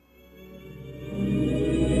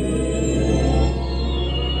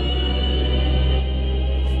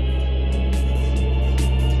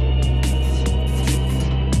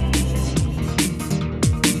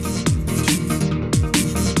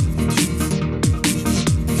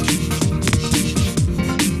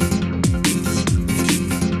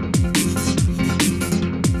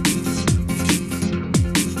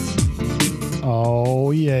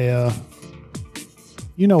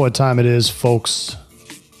You know what time it is, folks.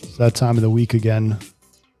 It's that time of the week again.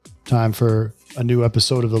 Time for a new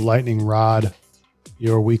episode of the Lightning Rod,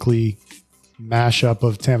 your weekly mashup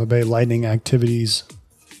of Tampa Bay Lightning activities.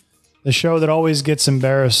 The show that always gets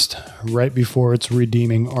embarrassed right before its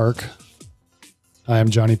redeeming arc. I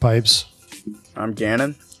am Johnny Pipes. I'm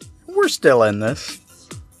Gannon. We're still in this.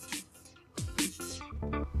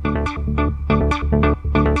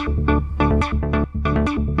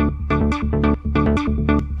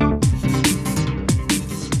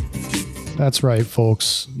 That's right,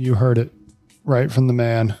 folks. You heard it right from the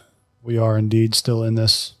man. We are indeed still in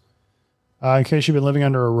this. In case you've been living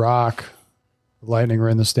under a rock, the Lightning are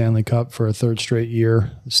in the Stanley Cup for a third straight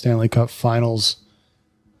year. The Stanley Cup Finals,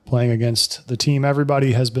 playing against the team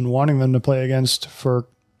everybody has been wanting them to play against for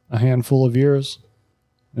a handful of years.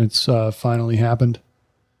 It's finally happened.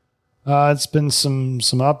 It's been some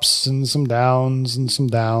ups and some downs and some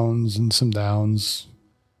downs and some downs.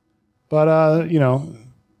 But,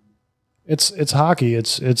 It's hockey.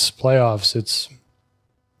 It's playoffs. It's,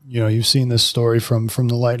 you've seen this story from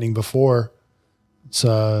the Lightning before. It's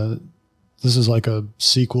this is like a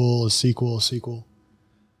sequel.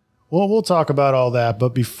 Well, we'll talk about all that.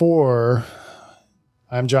 But before,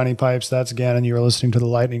 I'm Johnny Pipes. That's Gannon. You're listening to the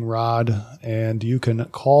Lightning Rod, and you can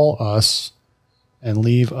call us and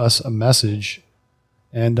leave us a message,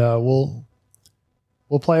 and we'll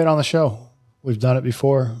play it on the show. We've done it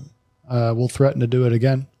before. We'll threaten to do it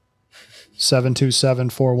again.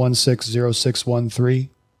 727-416-0613.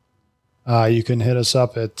 You can hit us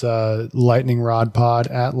up at Lightning Rod Pod,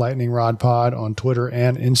 at Lightning Rod Pod on Twitter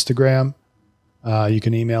and Instagram. You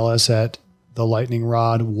can email us at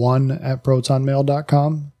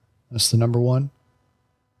thelightningrod1@protonmail.com. That's the number 1.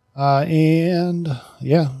 And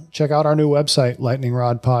check out our new website,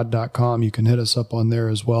 lightningrodpod.com. You can hit us up on there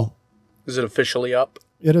as well. Is it officially up?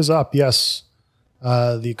 It is up, yes.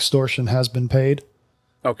 The extortion has been paid.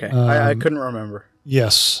 Okay, I couldn't remember.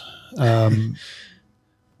 Yes. We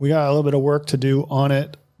got a little bit of work to do on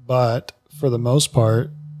it, but for the most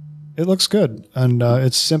part, it looks good. And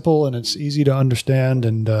it's simple and it's easy to understand.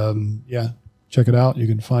 And check it out. You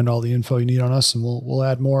can find all the info you need on us, and we'll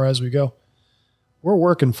add more as we go. We're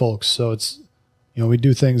working, folks, so it's, we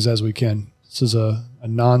do things as we can. This is a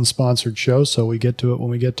non-sponsored show, so we get to it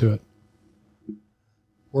when we get to it.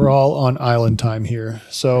 We're all on island time here.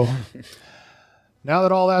 So now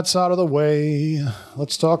that all that's out of the way,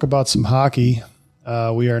 let's talk about some hockey.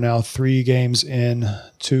 We are now 3 games in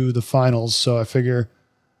to the finals, so I figure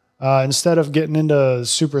instead of getting into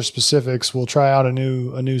super specifics, we'll try out a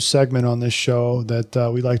new segment on this show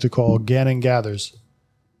that we like to call Gannon Gathers.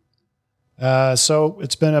 So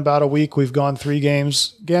it's been about a week. We've gone 3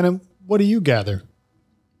 games. Gannon, what do you gather?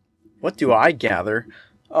 What do I gather?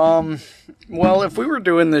 Well, if we were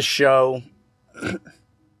doing this show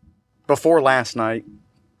before last night,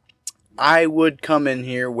 I would come in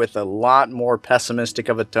here with a lot more pessimistic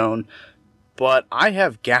of a tone, but I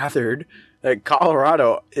have gathered that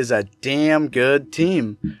Colorado is a damn good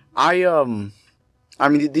team.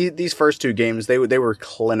 These first 2 games, they were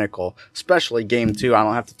clinical, especially game 2. I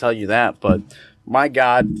don't have to tell you that, but my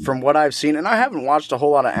God, from what I've seen, and I haven't watched a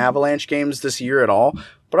whole lot of Avalanche games this year at all,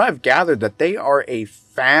 but I've gathered that they are a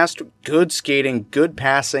fast, good skating, good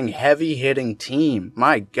passing, heavy hitting team.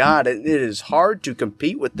 My God, it is hard to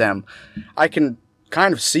compete with them. I can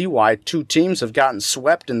kind of see why 2 teams have gotten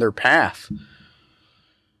swept in their path.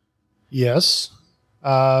 Yes.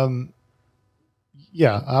 I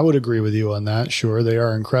would agree with you on that. Sure, they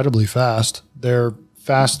are incredibly fast. They're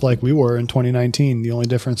fast like we were in 2019. The only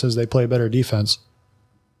difference is they play better defense.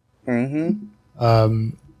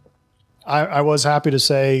 Mm-hmm. I was happy to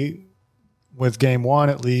say with game 1,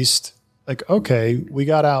 at least, like, okay, we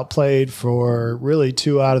got outplayed for really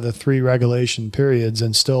 2 out of the 3 regulation periods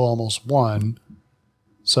and still almost won.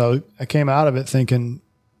 So I came out of it thinking,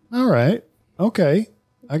 all right, okay,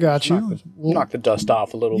 I got you. We'll knock the dust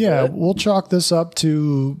off a little bit. Yeah, we'll chalk this up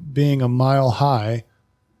to being a mile high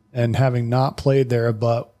and having not played there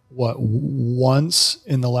but, once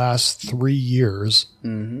in the last 3 years.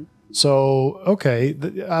 Mm-hmm. So, okay,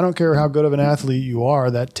 I don't care how good of an athlete you are,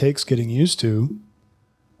 that takes getting used to.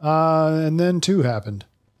 And then 2 happened.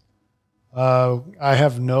 I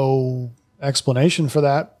have no explanation for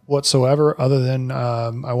that whatsoever other than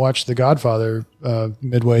I watched The Godfather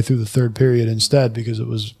midway through the 3rd period instead because it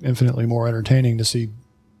was infinitely more entertaining to see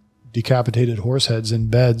decapitated horse heads in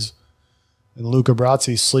beds and Luca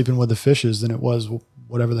Brasi sleeping with the fishes than it was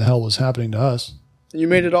whatever the hell was happening to us. You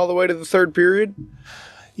made it all the way to the 3rd period?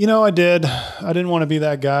 I did. I didn't want to be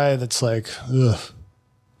that guy that's like, ugh,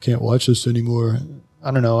 can't watch this anymore. I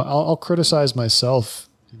don't know. I'll criticize myself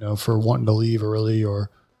for wanting to leave early, or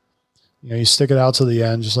you stick it out to the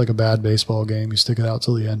end, just like a bad baseball game. You stick it out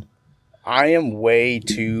till the end. I am way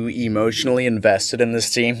too emotionally invested in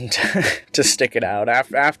this team to stick it out.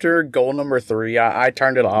 After goal number 3, I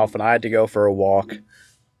turned it off and I had to go for a walk.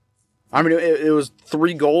 I mean, it was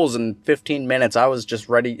 3 goals in 15 minutes. I was just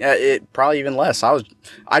ready. It probably even less.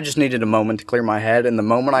 I just needed a moment to clear my head. And the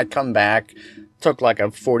moment I come back, took like a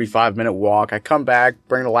 45-minute walk. I come back,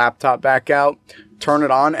 bring the laptop back out, turn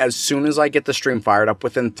it on. As soon as I get the stream fired up,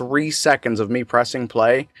 within 3 seconds of me pressing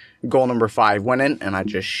play, goal number 5 went in, and I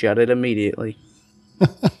just shut it immediately.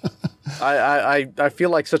 I feel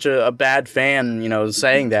like such a bad fan,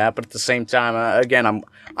 saying that, but at the same time, again,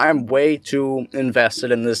 I'm way too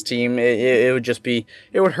invested in this team. It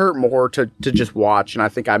would hurt more to just watch, and I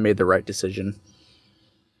think I made the right decision.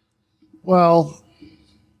 Well,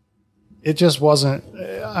 it just wasn't.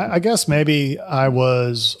 I guess maybe I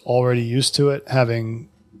was already used to it, having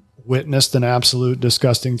witnessed an absolute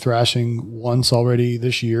disgusting thrashing once already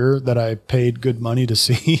this year that I paid good money to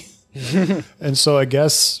see. And so I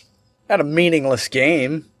guess at a meaningless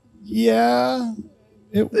game. Yeah,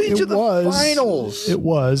 it was. Finals. It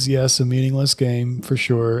was, yes, a meaningless game for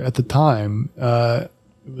sure. At the time, it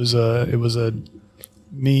was a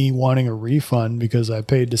me wanting a refund because I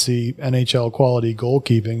paid to see NHL quality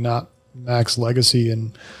goalkeeping, not Max Legacy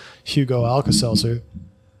and Hugo Alcacelser.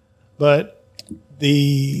 But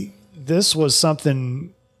this was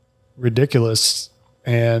something ridiculous,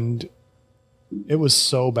 and it was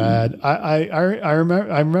so bad. I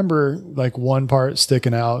remember like one part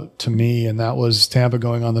sticking out to me, and that was Tampa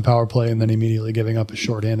going on the power play and then immediately giving up a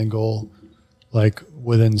shorthanded goal, like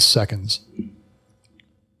within seconds.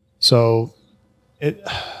 So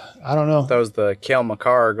I don't know. That was the Cale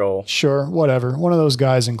Makar goal. Sure, whatever. One of those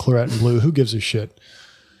guys in claret and blue. Who gives a shit?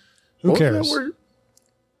 Who cares?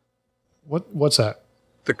 What's that?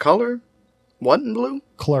 The color? What in blue?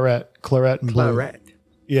 Claret and blue. Claret.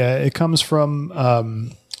 Yeah, it comes from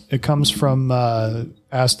Aston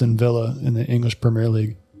Villa in the English Premier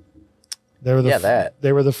League. They were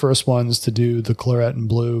the first ones to do the claret and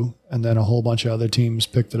blue, and then a whole bunch of other teams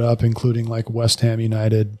picked it up, including like West Ham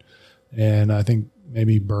United, and I think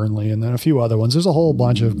maybe Burnley, and then a few other ones. There's a whole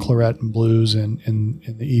bunch of claret and blues in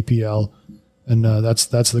the EPL, and that's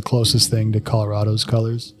the closest thing to Colorado's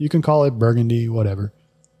colors. You can call it burgundy, whatever.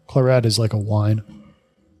 Claret is like a wine.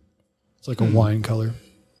 It's like a wine color.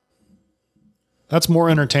 That's more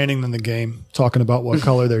entertaining than the game, talking about what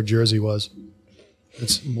color their jersey was.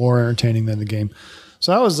 It's more entertaining than the game.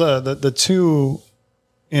 So that was the 2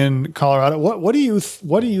 in Colorado. What do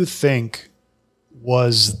you think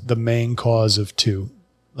was the main cause of 2?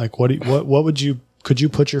 Like could you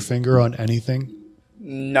put your finger on anything?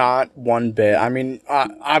 Not one bit. I mean,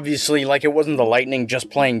 obviously, like, it wasn't the Lightning just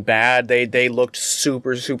playing bad. They looked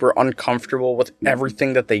super, super uncomfortable with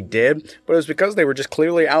everything that they did, but it was because they were just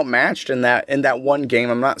clearly outmatched in that one game.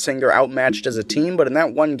 I'm not saying they're outmatched as a team, but in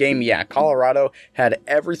that one game, yeah, Colorado had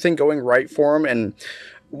everything going right for them. And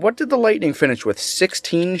what did the Lightning finish with?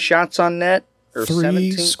 16 shots on net? Or 3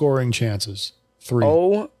 17? Scoring chances. 3.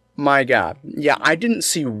 Oh my God. Yeah, I didn't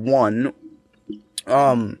see one.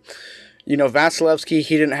 Vasilevsky,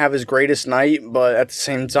 he didn't have his greatest night, but at the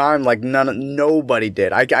same time, like, nobody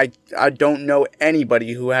did. I don't know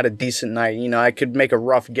anybody who had a decent night. I could make a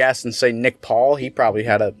rough guess and say Nick Paul. He probably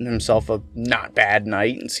had himself a not bad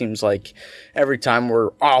night. It seems like every time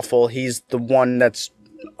we're awful, he's the one that's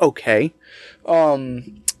okay.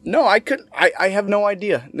 No, I have no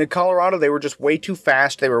idea. In Colorado, they were just way too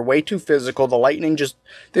fast. They were way too physical. The Lightning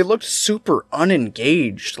they looked super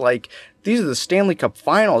unengaged. Like, these are the Stanley Cup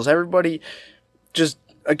finals. Everybody just,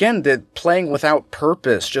 again, playing without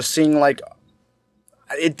purpose. Just seeing, like,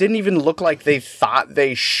 it didn't even look like they thought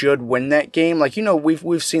they should win that game. Like,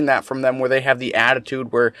 we've seen that from them where they have the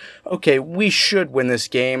attitude where, okay, we should win this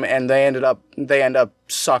game, and they end up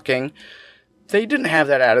sucking. They didn't have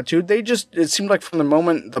that attitude. It seemed like from the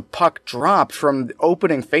moment the puck dropped from the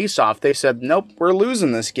opening faceoff, they said, nope, we're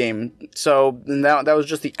losing this game. So that was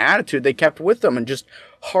just the attitude they kept with them and just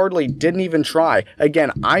hardly didn't even try.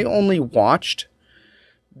 Again, I only watched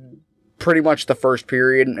pretty much the first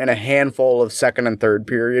period and a handful of second and third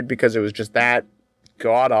period because it was just that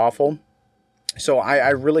god-awful. So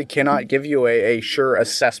I really cannot give you a sure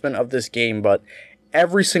assessment of this game, but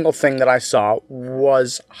every single thing that I saw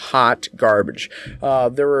was hot garbage.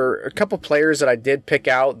 There were a couple players that I did pick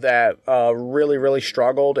out that really, really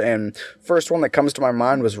struggled. And first one that comes to my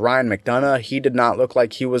mind was Ryan McDonough. He did not look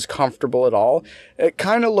like he was comfortable at all. It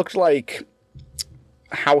kind of looked like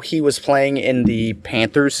how he was playing in the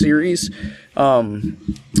Panthers series.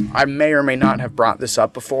 I may or may not have brought this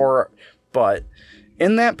up before, but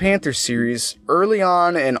in that Panthers series, early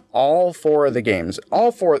on in all 4 of the games,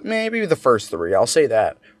 all 4, maybe the first 3, I'll say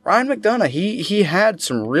that, Ryan McDonough, he had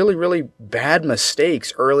some really, really bad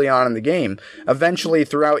mistakes early on in the game. Eventually,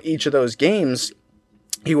 throughout each of those games,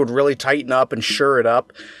 he would really tighten up and sure it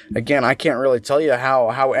up. Again, I can't really tell you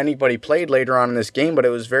how anybody played later on in this game, but it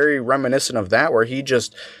was very reminiscent of that, where he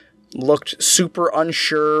just looked super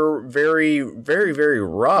unsure, very, very, very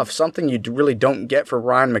rough, something you really don't get for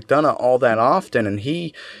Ryan McDonough all that often, and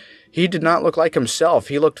he did not look like himself.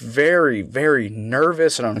 He looked very, very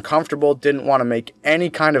nervous and uncomfortable, didn't want to make any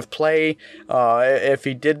kind of play. If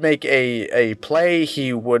he did make a play,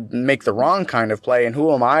 he would make the wrong kind of play, and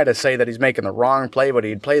who am I to say that he's making the wrong play, but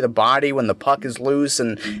he'd play the body when the puck is loose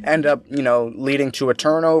and end up, leading to a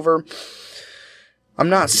turnover. I'm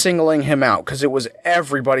not singling him out because it was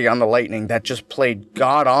everybody on the Lightning that just played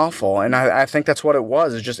god-awful, and I think that's what it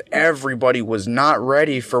was. It's just everybody was not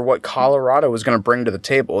ready for what Colorado was going to bring to the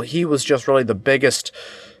table. He was just really the biggest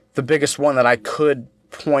one that I could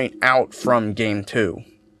point out from Game 2.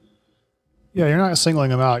 Yeah, you're not singling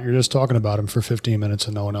him out. You're just talking about him for 15 minutes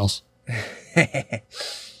and no one else.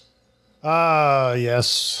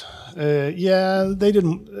 Yes. Yeah, they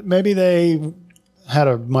didn't. Maybe they had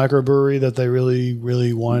a microbrewery that they really,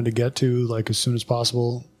 really wanted to get to like as soon as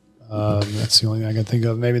possible. That's the only thing I can think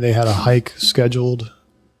of. Maybe they had a hike scheduled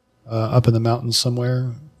up in the mountains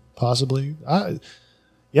somewhere, possibly. That's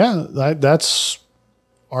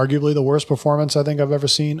arguably the worst performance I think I've ever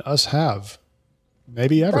seen us have.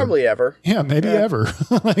 Maybe ever. Probably ever. Yeah, maybe ever.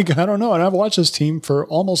 Like, I don't know. And I've watched this team for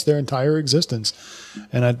almost their entire existence.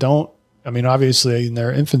 And obviously in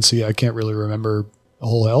their infancy, I can't really remember a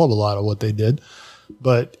whole hell of a lot of what they did.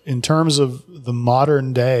 But in terms of the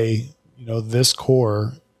modern day, this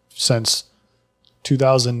core since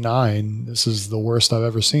 2009, this is the worst I've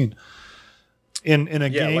ever seen. In a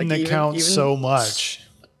game that counts so much.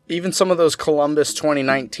 Even some of those Columbus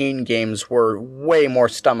 2019 games were way more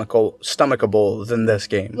stomachable than this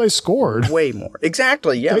game. They scored. Way more.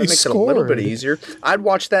 Exactly. Yeah, that makes it a little bit easier. I'd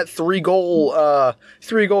watch that three-goal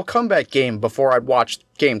comeback game before I'd watch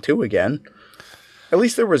Game 2 again. At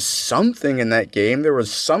least there was something in that game. There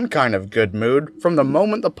was some kind of good mood. From the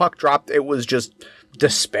moment the puck dropped, it was just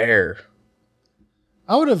despair.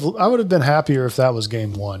 I would have been happier if that was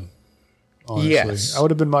Game 1. Honestly. Yes. I would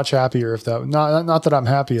have been much happier if that. Not that I'm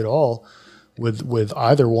happy at all with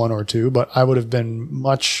either 1 or 2, but I would have been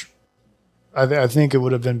much. I think it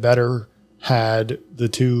would have been better had the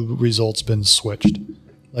 2 results been switched.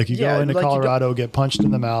 Like you go into Colorado, get punched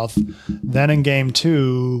in the mouth, then in Game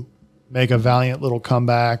 2. Make a valiant little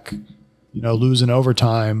comeback, lose in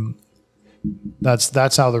overtime.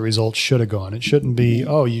 That's how the results should have gone. It shouldn't be,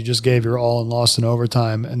 you just gave your all and lost in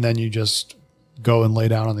overtime, and then you just go and lay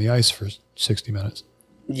down on the ice for 60 minutes.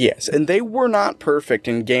 Yes, and they were not perfect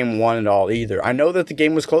in Game 1 at all either. I know that the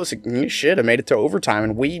game was close. Shit, it made it to overtime,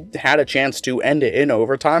 and we had a chance to end it in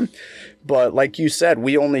overtime. But like you said,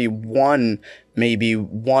 we only won maybe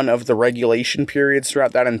one of the regulation periods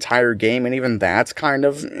throughout that entire game, and even that's kind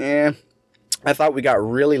of I thought we got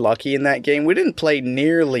really lucky in that game. We didn't play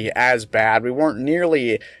nearly as bad. We weren't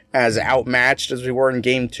nearly as outmatched as we were in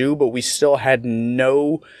Game 2, but we still had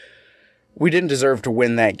we didn't deserve to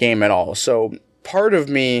win that game at all. So part of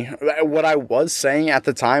me, what I was saying at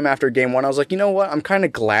the time after Game 1, I was like, you know what? I'm kind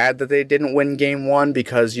of glad that they didn't win Game 1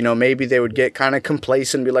 because, maybe they would get kind of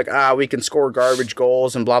complacent and be like, we can score garbage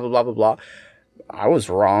goals and blah, blah, blah, blah, blah. I was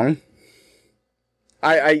wrong.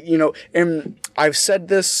 And I've said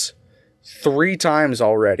this 3 times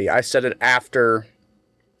already. I said it after,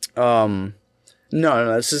 no,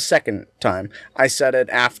 this is the second time. I said it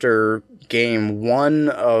after Game 1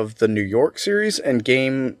 of the New York series and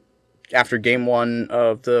after Game 1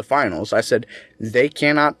 of the finals. I said, they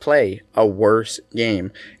cannot play a worse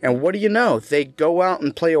game. And what do you know? They go out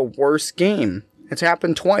and play a worse game. It's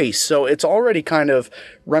happened twice. So it's already kind of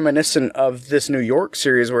reminiscent of this New York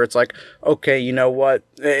series where it's like, okay, you know what?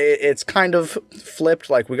 It's kind of flipped.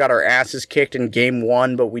 Like we got our asses kicked in Game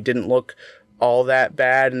 1, but we didn't look all that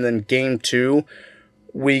bad. And then Game 2,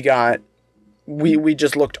 we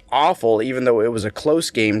just looked awful, even though it was a close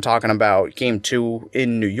game. Talking about Game 2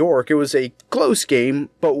 in New York, it was a close game,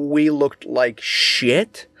 but we looked like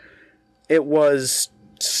shit. It was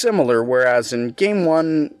similar, whereas in Game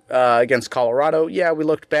 1 against Colorado, we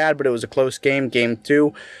looked bad, but it was a close game. Game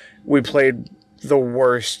 2, we played the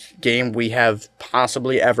worst game we have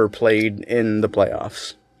possibly ever played in the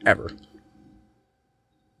playoffs. Ever.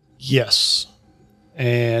 Yes.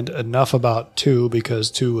 And enough about 2,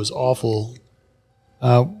 because 2 was awful.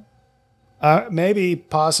 Maybe,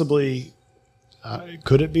 possibly,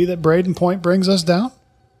 could it be that Braden Point brings us down?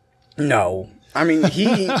 No. I mean,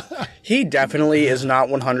 he definitely is not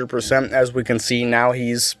 100%, as we can see now.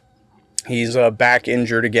 He's back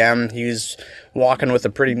injured again. He's walking with a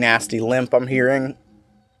pretty nasty limp, I'm hearing.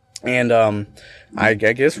 And I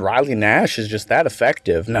guess Riley Nash is just that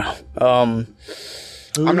effective. No, I'm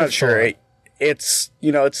not sure. It's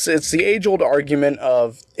the age-old argument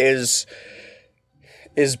of is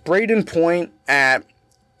Braden Point at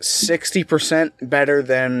 60% better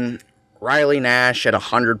than Riley Nash at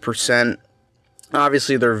 100%?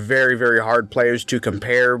 Obviously, they're very, very hard players to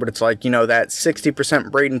compare, but it's like, that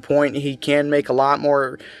 60% Braden Point, he can make a lot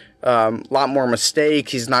more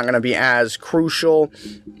mistakes. He's not going to be as crucial.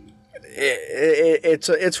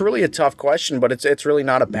 It's really a tough question, but it's really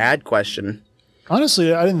not a bad question.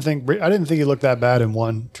 Honestly, I didn't think he looked that bad in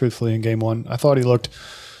game one. I thought he looked,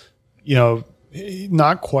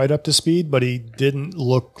 not quite up to speed, but he didn't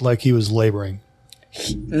look like he was laboring.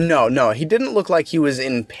 No, he didn't look like he was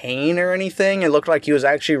in pain or anything. It looked like he was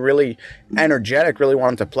actually really energetic, really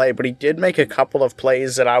wanted to play, but he did make a couple of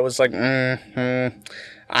plays that I was like, I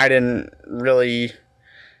didn't really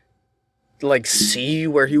see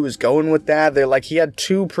where he was going with that. He had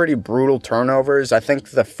two pretty brutal turnovers. I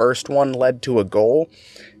think the first one led to a goal,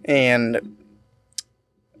 and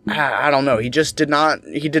I don't know. He just did not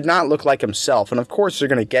look like himself. And of course you're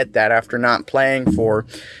going to get that after not playing for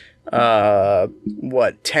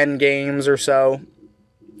 10 games or so.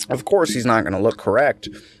 Of course he's not going to look correct,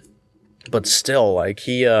 but still,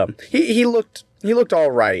 he looked all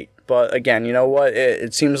right. But again, you know what?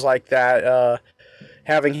 It seems like that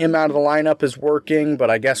having him out of the lineup is working, but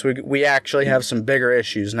I guess we actually have some bigger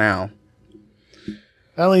issues now.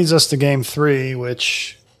 That leads us to game 3,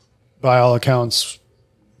 which by all accounts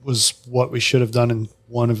was what we should have done in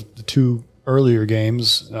one of the two earlier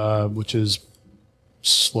games, which is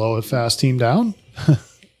slow a fast team down.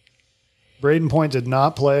 Braden Point did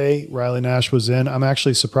not play. Riley Nash was in. I'm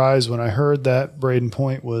actually surprised when I heard that Braden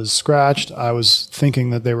Point was scratched. I was thinking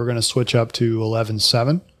that they were going to switch up to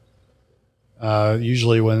 11-7.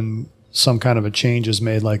 Usually when some kind of a change is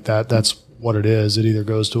made like that, that's what it is. It either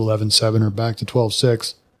goes to 11-7 or back to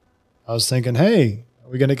 12-6. I was thinking, hey, are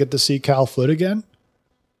we going to get to see Cal Foot again?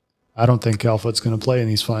 I don't think Cal Foot's going to play in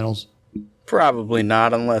these finals. Probably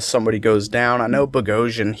not, unless somebody goes down. I know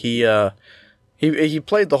Bogosian, he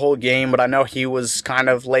played the whole game, but I know he was kind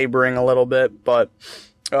of laboring a little bit. But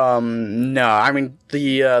no, I mean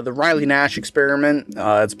the Riley Nash experiment,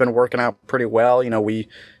 it's been working out pretty well.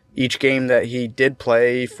 Each game that he did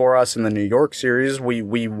play for us in the New York series,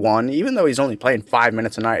 we won, even though he's only playing 5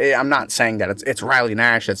 minutes a night. I'm not saying that it's Riley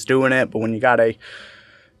Nash that's doing it, but when you got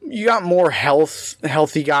more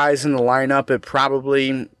healthy guys in the lineup,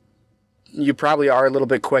 you probably are a little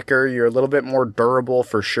bit quicker. You're a little bit more durable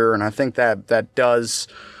for sure, and I think that does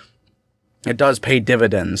pay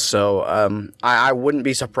dividends. So I wouldn't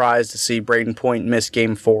be surprised to see Braden Point miss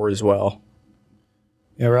game 4 as well.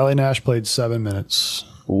 Yeah, Riley Nash played 7 minutes.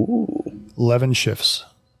 Ooh. 11 shifts.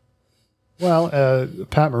 Well,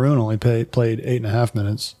 Pat Maroon only played 8.5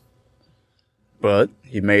 minutes. But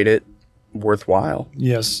he made it worthwhile.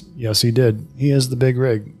 Yes, he did. He is the big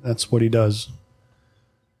rig. That's what he does.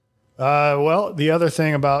 Well, the other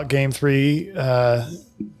thing about Game 3,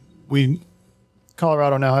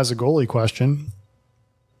 Colorado now has a goalie question,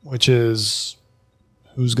 which is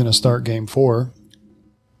who's going to start Game 4?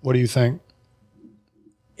 What do you think?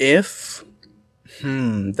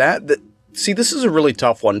 See, this is a really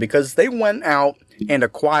tough one because they went out and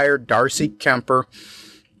acquired Darcy Kemper.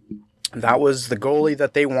 That was the goalie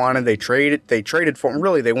that they wanted. They traded for him.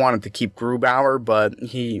 Really, they wanted to keep Grubauer, but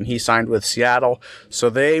he signed with Seattle. So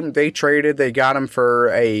they traded. They got him for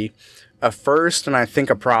a first and I think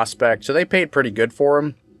a prospect. So they paid pretty good for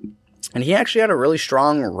him. And he actually had a really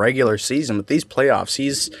strong regular season with these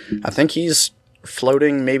playoffs. I think he's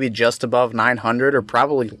floating maybe just above 900 or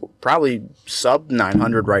probably sub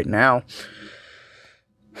 900 right now.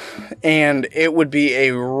 And it would be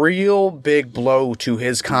a real big blow to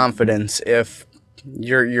his confidence if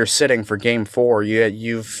you're sitting for Game 4.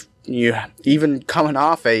 You've even coming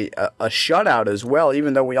off a shutout as well,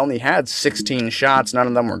 even though we only had 16 shots, none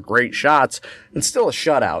of them were great shots, and still a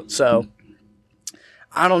shutout. So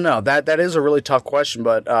I don't know. That is a really tough question,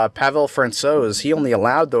 but Pavel Francouz, he only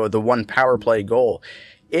allowed the one power play goal.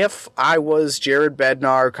 If I was Jared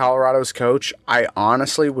Bednar, Colorado's coach, I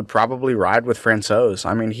honestly would probably ride with Francouz.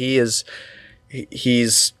 I mean, he's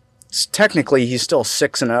technically he's still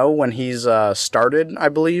 6-0 when he's started, I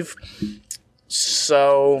believe.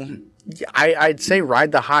 So I'd say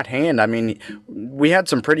ride the hot hand. I mean, we had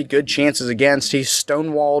some pretty good chances against. He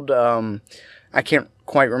stonewalled. I can't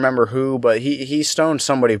quite remember who, but he stoned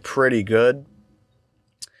somebody pretty good.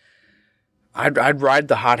 I'd ride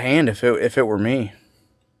the hot hand if it were me.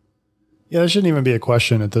 Yeah, there shouldn't even be a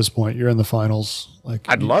question at this point. You're in the finals. Like,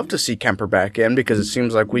 I'd love to see Kemper back in because it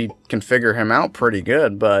seems like we can figure him out pretty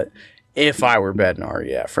good. But if I were Bednar,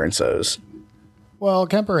 yeah, Francouz. Well,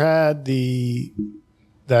 Kemper had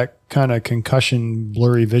that kind of concussion,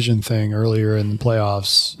 blurry vision thing earlier in the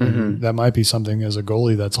playoffs. Mm-hmm. That might be something as a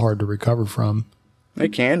goalie that's hard to recover from.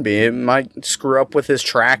 It can be. It might screw up with his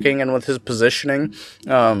tracking and with his positioning.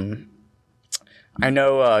 I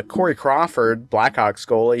know Corey Crawford, Blackhawks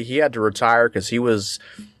goalie, he had to retire because he was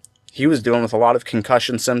dealing with a lot of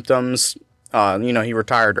concussion symptoms. He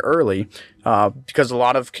retired early because a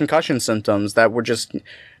lot of concussion symptoms that were just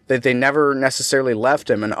that they never necessarily left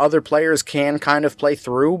him. And other players can kind of play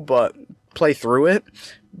through it.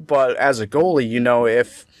 But as a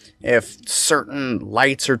goalie, if certain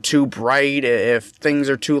lights are too bright, if things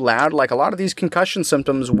are too loud, like a lot of these concussion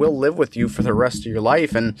symptoms will live with you for the rest of your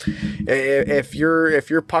life. And if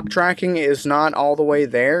your puck tracking is not all the way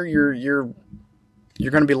there, you're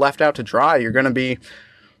going to be left out to dry.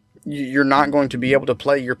 You're not going to be able to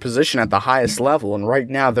play your position at the highest level. And right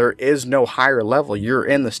now there is no higher level. You're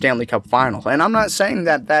in the Stanley Cup Finals. And I'm not saying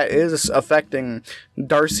that is affecting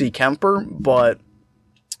Darcy Kuemper, but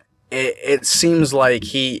it seems like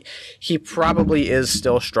he probably is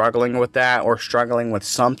still struggling with that or struggling with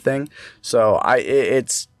something. So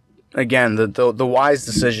it's again the wise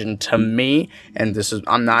decision to me. And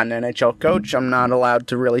I'm not an NHL coach. I'm not allowed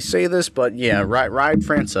to really say this, but yeah, ride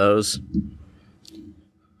Francouz.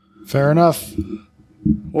 Fair enough.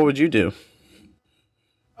 What would you do?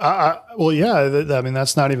 Well, yeah.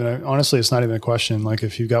 That's not even honestly, it's not even a question. Like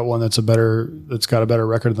if you've got one that's got a better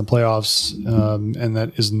record in the playoffs, and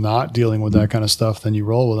that is not dealing with that kind of stuff, then you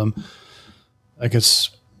roll with them. Like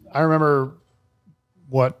I remember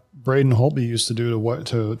what Braden Holtby used to do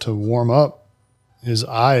to warm up his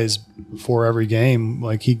eyes before every game.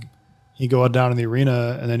 Like he'd go out down in the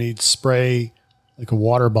arena and then he'd spray like a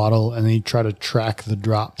water bottle and then he'd try to track the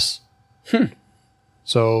drops.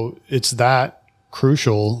 So it's that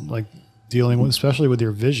crucial, like dealing with, especially with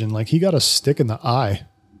your vision. Like he got a stick in the eye.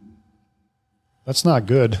 That's not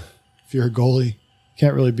good. If you're a goalie, you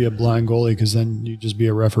can't really be a blind goalie because then you just be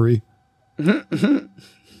a referee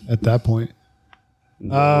at that point.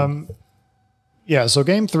 Yeah. So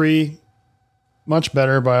game 3, much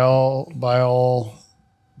better by all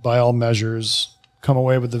measures. Come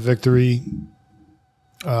away with the victory.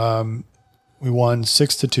 We won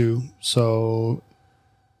 6-2. So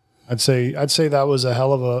I'd say that was a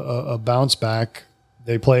hell of a bounce back.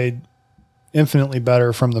 They played infinitely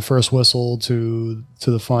better from the first whistle to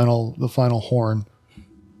the final horn.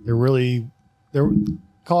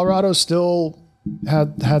 Colorado still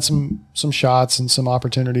had some shots and some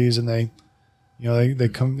opportunities, and they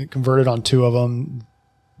converted on 2 of them.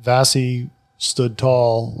 Vasi stood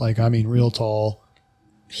tall, real tall.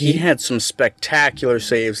 He had some spectacular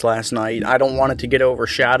saves last night. I don't want it to get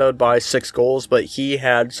overshadowed by 6 goals, but he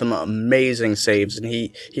had some amazing saves, and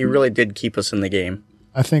he really did keep us in the game.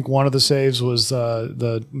 I think one of the saves was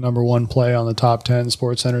the number 1 play on the top 10,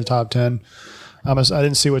 SportsCenter top 10. I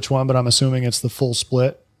didn't see which one, but I'm assuming it's the full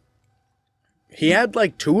split. He had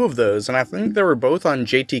 2 of those, and I think they were both on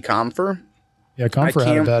JT Compher. Yeah, Compher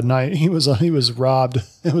had a bad night. He was robbed.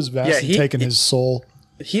 It was Vasi taking his soul.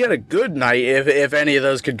 He had a good night if any of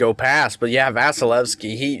those could go past. But yeah,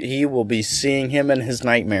 Vasilevsky, he will be seeing him in his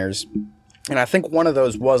nightmares. And I think one of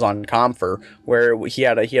those was on Compher, where he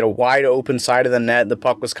had a wide open side of the net. The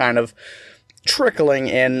puck was kind of trickling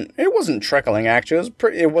in. It wasn't trickling actually.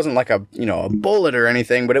 It wasn't like a bullet or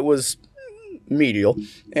anything, but it was medial.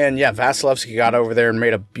 And yeah, Vasilevsky got over there and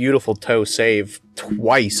made a beautiful toe save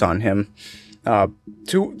twice on him.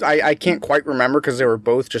 2, I can't quite remember because they were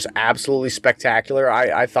both just absolutely spectacular.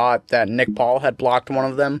 I thought that Nick Paul had blocked one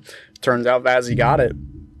of them. Turns out Vasi got it.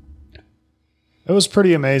 It was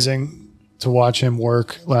pretty amazing to watch him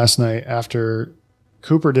work last night after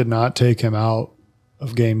Cooper did not take him out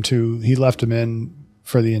of game 2. He left him in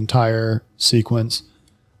for the entire sequence,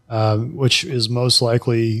 which is most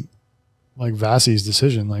likely Vasi's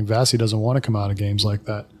decision. Vasi doesn't want to come out of games like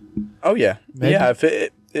that. Oh yeah. Maybe. Yeah.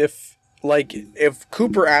 If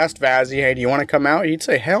Cooper asked Vasi, hey, do you want to come out? He'd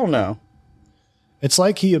say, hell no. It's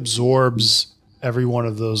like he absorbs every one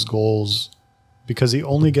of those goals because he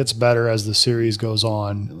only gets better as the series goes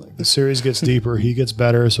on. The series gets deeper, he gets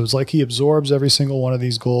better. So it's like he absorbs every single one of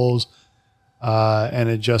these goals. And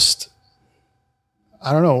it just,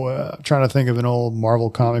 I don't know, I'm trying to think of an old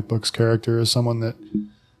Marvel comic books character as someone that,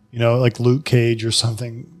 like Luke Cage or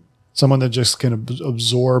something, someone that just can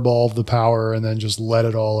absorb all of the power and then just let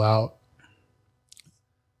it all out.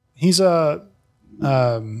 He's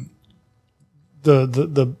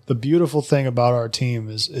the beautiful thing about our team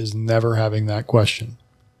is never having that question.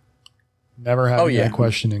 Never having that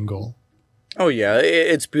question in goal. Oh yeah,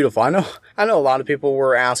 it's beautiful. I know a lot of people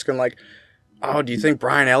were asking like, oh, do you think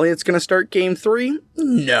Brian Elliott's going to start game 3?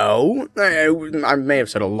 No. I may have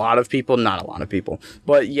said a lot of people, not a lot of people.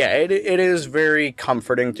 But yeah, it is very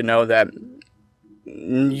comforting to know that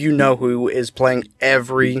you know who is playing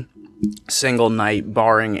every single night,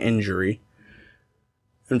 barring injury.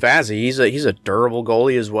 And Vazzy, he's a durable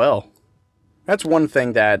goalie as well. That's one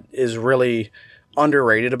thing that is really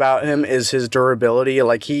underrated about him is his durability.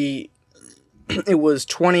 Like it was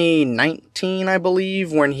 2019, I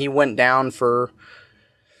believe, when he went down for,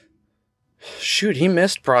 he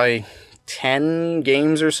missed probably 10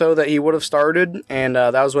 games or so that he would have started, and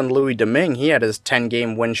that was when Louis Domingue, he had his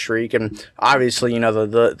 10-game win streak, and obviously,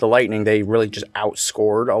 the Lightning, they really just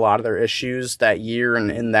outscored a lot of their issues that year and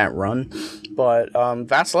in that run, but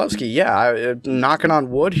Vasilevsky, knocking on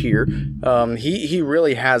wood here, he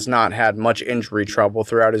really has not had much injury trouble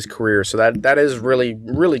throughout his career, so that is really,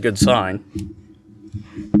 really good sign.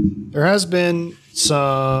 There has been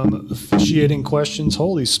some officiating questions.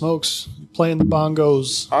 Holy smokes. Playing the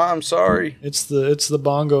bongos. I'm sorry. It's the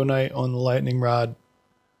bongo night on the lightning rod.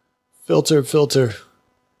 Filter.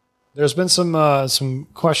 There's been some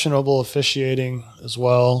questionable officiating as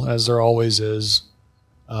well, as there always is.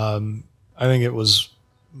 I think it was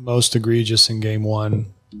most egregious in game 1.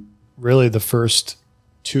 Really the first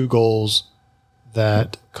 2 goals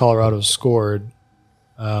that Colorado scored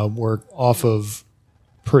were off of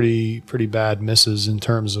pretty bad misses in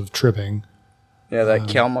terms of tripping. Yeah, that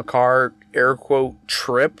Cale Makar air quote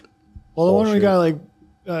trip. Well, the one we got like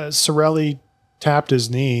Cirelli tapped his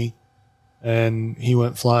knee and he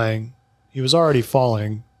went flying. He was already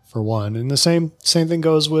falling for one, and the same thing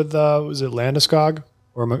goes with was it Landeskog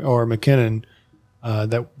or McKinnon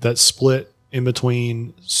that split in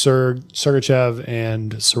between Sergachev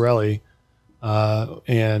and Cirelli,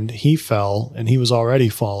 and he fell and he was already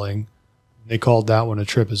falling. They called that one a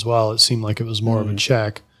trip as well. It seemed like it was more of a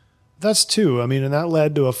check. That's 2. I mean, and that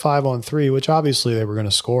led to a 5-on-3, which obviously they were going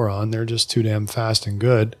to score on. They're just too damn fast and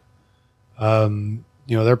good.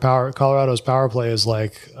 Colorado's power play is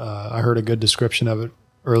like, I heard a good description of it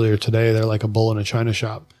earlier today. They're like a bull in a china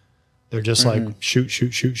shop. They're just like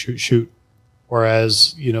shoot.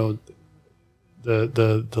 Whereas,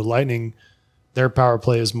 the Lightning, their power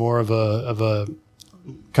play is more of a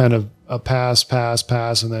kind of a pass,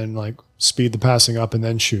 and then like speed the passing up and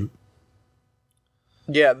then shoot.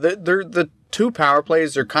 Yeah, the 2 power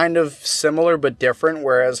plays are kind of similar but different.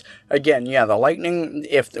 Whereas, again, the Lightning,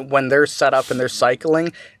 when they're set up and they're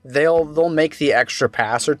cycling, they'll make the extra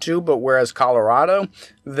pass or 2. But whereas Colorado,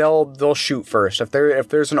 they'll shoot first. If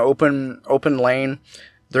there's an open lane,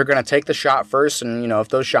 they're gonna take the shot first. And if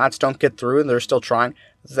those shots don't get through and they're still trying,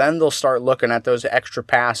 then they'll start looking at those extra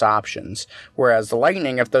pass options. Whereas the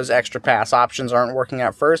Lightning, if those extra pass options aren't working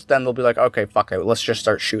at first, then they'll be like, okay, fuck it, let's just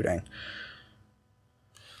start shooting.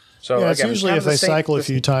 So it's usually if they cycle a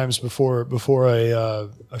few times before a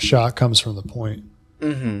shot comes from the point.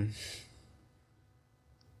 Mm-hmm.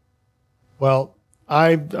 Well,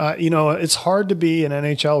 it's hard to be an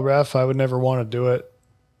NHL ref. I would never want to do it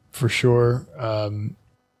for sure.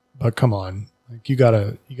 But come on, like you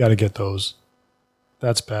gotta get those.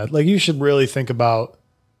 That's bad. Like you should really think about,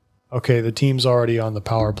 okay, the team's already on the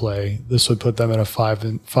power play. This would put them in a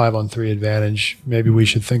 5-on-3 advantage. Maybe we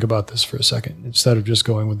should think about this for a second instead of just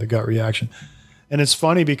going with the gut reaction. And it's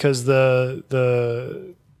funny because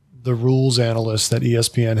the rules analyst that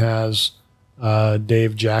ESPN has,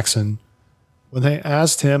 Dave Jackson, when they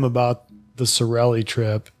asked him about the Cirelli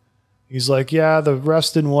trip, he's like, yeah, the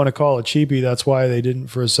refs didn't want to call it cheapy. That's why they didn't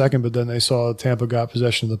for a second, but then they saw Tampa got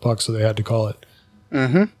possession of the puck, so they had to call it.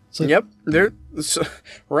 Mm-hmm. Like, yep.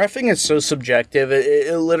 Reffing is so subjective.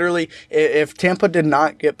 It literally, if Tampa did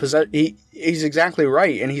not get possession, he's exactly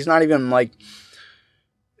right. And he's not even like,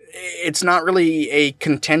 it's not really a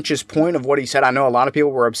contentious point of what he said. I know a lot of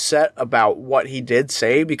people were upset about what he did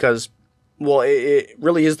say because, well, it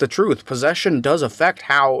really is the truth. Possession does affect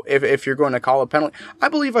how, if you're going to call a penalty. I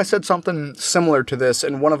believe I said something similar to this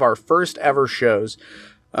in one of our first ever shows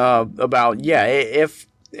about, if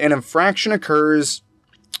an infraction occurs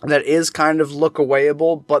that is kind of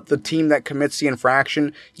look-awayable, but the team that commits the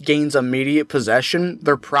infraction gains immediate possession,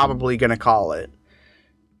 they're probably going to call it.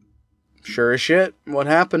 Sure as shit. What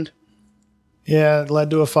happened? Yeah, it led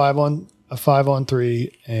to a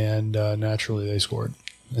 5-on-3, and naturally they scored.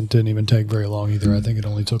 It didn't even take very long either. I think it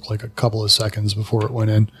only took like a couple of seconds before it went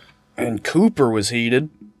in. And Cooper was heated.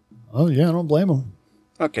 Oh, yeah, I don't blame him.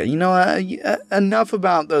 Okay, enough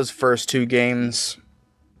about those first 2 games.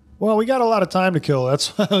 Well, we got a lot of time to kill. That's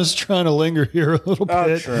why I was trying to linger here a little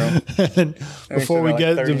bit. True. And before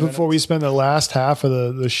we spend the last half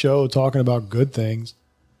of the show talking about good things.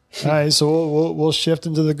 All right, so we'll shift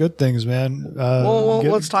into the good things, man.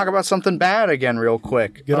 Let's talk about something bad again, real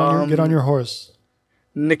quick. Get on your horse.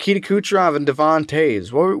 Nikita Kucherov and Devon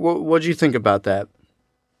Toews. What'd you think about that?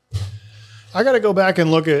 I got to go back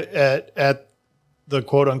and look at the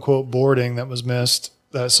quote unquote boarding that was missed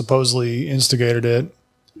that supposedly instigated it.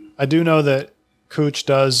 I do know that Cooch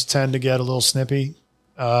does tend to get a little snippy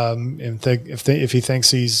if he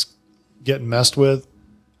thinks he's getting messed with.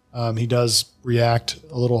 He does react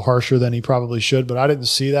a little harsher than he probably should, but I didn't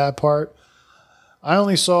see that part. I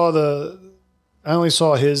only saw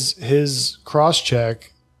his cross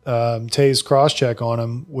check, Toews cross check on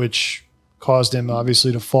him, which caused him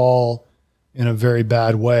obviously to fall in a very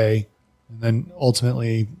bad way, and then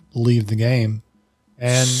ultimately leave the game.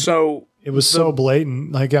 And so it was so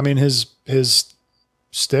blatant. Like, I mean, his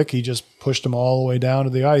stick, he just pushed him all the way down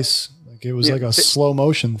to the ice. Like it was like a slow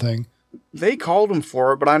motion thing. They called him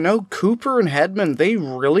for it, but I know Cooper and Hedman, they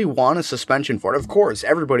really want a suspension for it. Of course,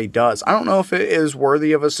 everybody does. I don't know if it is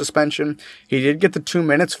worthy of a suspension. He did get the 2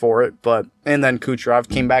 minutes for it, and then Kucherov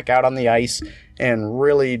came back out on the ice and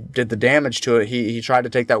really did the damage to it. He tried to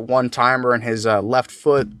take that one-timer in his left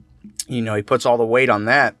foot. He puts all the weight on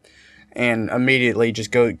that and immediately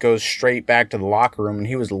just goes straight back to the locker room, and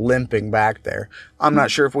he was limping back there. I'm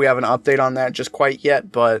not sure if we have an update on that just quite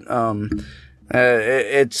yet, but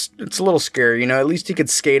it's a little scary. At least he could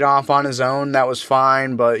skate off on his own. That was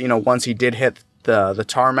fine. But, once he did hit the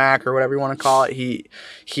tarmac or whatever you want to call it,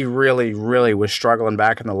 he really, really was struggling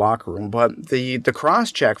back in the locker room. But the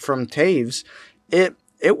cross check from Toews, it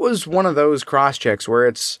was one of those cross checks where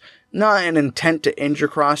it's not an intent to injure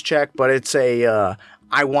cross check, but it's a,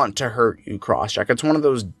 I want to hurt you cross check. It's one of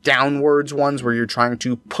those downwards ones where you're trying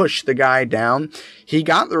to push the guy down. He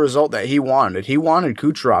got the result that he wanted. He wanted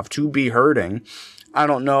Kucherov to be hurting. I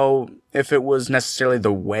don't know if it was necessarily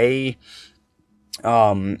the way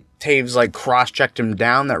Toews cross-checked him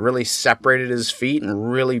down that really separated his feet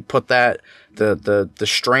and really put that the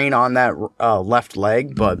strain on that left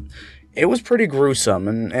leg, but it was pretty gruesome.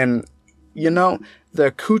 And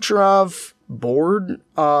the Kucherov board,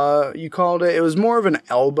 you called it was more of an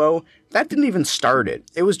elbow. That didn't even start it.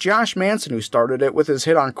 It was Josh Manson who started it with his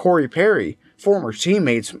hit on Corey Perry, former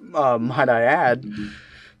teammates, might I add.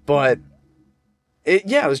 But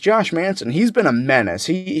it was Josh Manson. He's been a menace.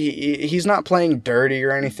 He's not playing dirty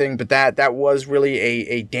or anything, but that was really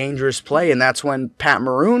a dangerous play, and that's when Pat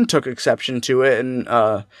Maroon took exception to it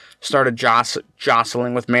and started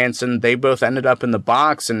jostling with Manson. They both ended up in the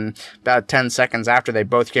box, and about 10 seconds after they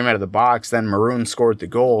both came out of the box, then Maroon scored the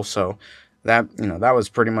goal. So that was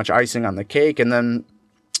pretty much icing on the cake. And then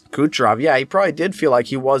Kucherov, he probably did feel like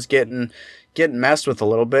he was getting messed with a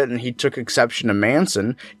little bit, and he took exception to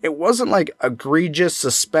Manson. It wasn't egregious,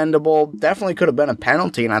 suspendable. Definitely could have been a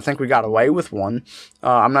penalty, and I think we got away with one.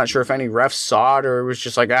 I'm not sure if any refs saw it or it was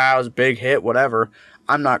just it was a big hit, whatever.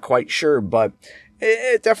 I'm not quite sure, but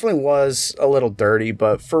it definitely was a little dirty.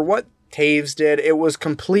 But for what Toews did, it was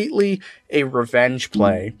completely a revenge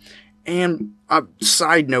play. And a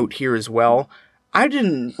side note here as well, I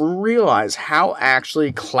didn't realize how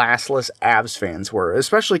actually classless Avs fans were,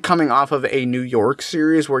 especially coming off of a New York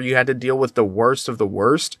series where you had to deal with the worst of the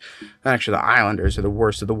worst. Actually, the Islanders are the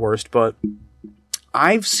worst of the worst, but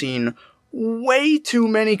I've seen way too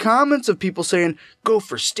many comments of people saying, go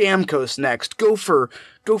for Stamkos next, go for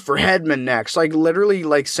Hedman next.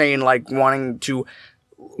 Literally saying, wanting to,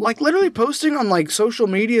 literally posting on social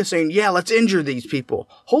media saying, yeah, let's injure these people.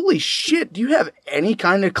 Holy shit, do you have any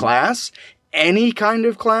kind of class? Any kind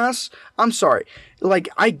of class? I'm sorry.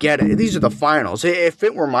 I get it. These are the finals. If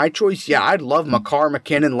it were my choice, I'd love Makar,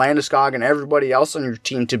 McKinnon, Landeskog, and everybody else on your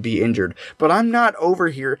team to be injured. But I'm not over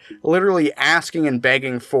here literally asking and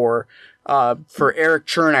begging for Eric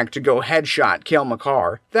Chernak to go headshot Cale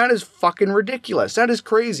Makar. That is fucking ridiculous. That is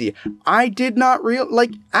crazy. I did not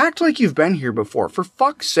act like you've been here before. For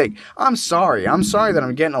fuck's sake. I'm sorry. I'm sorry that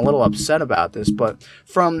I'm getting a little upset about this, but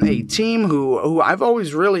from a team who I've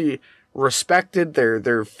always really respected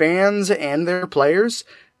their fans and their players,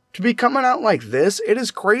 to be coming out like this, it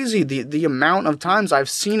is crazy the amount of times I've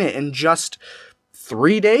seen it in just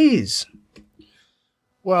 3 days.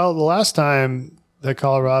 Well, the last time that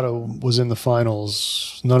Colorado was in the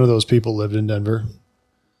finals, none of those people lived in Denver.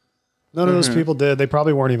 None of those people did. They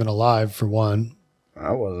probably weren't even alive, for one.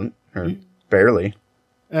 I wasn't. Barely.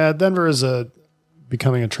 Denver is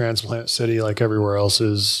becoming a transplant city like everywhere else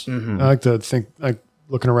is. I like to think,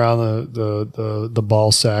 looking around the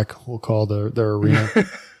ball sack, we'll call their arena,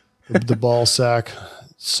 the ball sack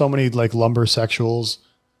so many like lumber sexuals.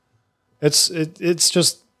 It's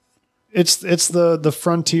the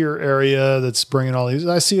frontier area that's bringing all these.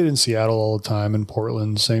 I see it in Seattle all the time, in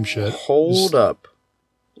Portland, same shit. Hold up.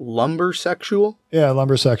 Lumber sexual? Yeah,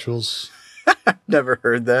 lumber sexuals. Never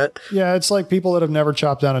heard that. Yeah, it's like people that have never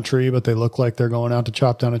chopped down a tree, but they look like they're going out to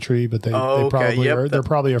chop down a tree, but they probably are. They're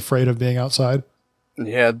probably afraid of being outside.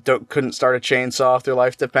 Yeah, couldn't start a chainsaw if their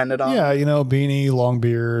life depended on. Yeah, beanie, long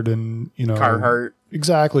beard, and Carhartt.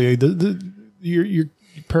 Exactly. Your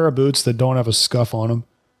pair of boots that don't have a scuff on them.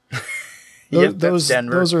 Those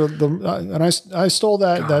are the and I stole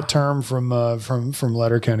that term from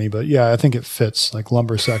Letterkenny, but yeah, I think it fits, like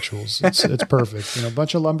lumber sexuals. It's perfect. A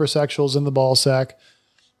bunch of lumber sexuals in the ball sack.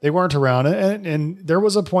 They weren't around, and there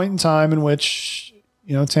was a point in time in which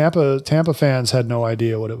Tampa fans had no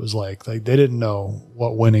idea what it was like. Like they didn't know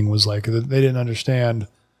what winning was like. They didn't understand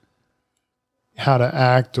how to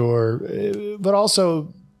act, but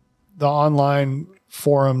also the online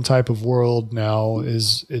forum type of world now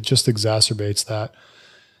it just exacerbates that,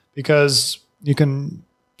 because you can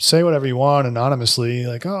say whatever you want anonymously,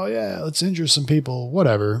 like, oh yeah, let's injure some people,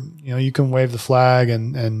 whatever. You can wave the flag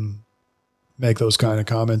and make those kind of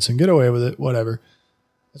comments and get away with it, whatever.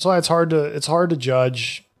 That's why it's hard to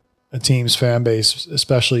judge a team's fan base,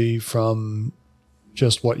 especially from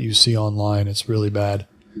just what you see online. It's really bad.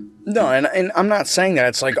 No, and I'm not saying that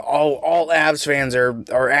it's like all Avs fans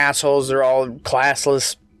are assholes, they're all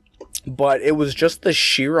classless, but it was just the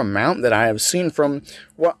sheer amount that I have seen from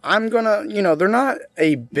what they're not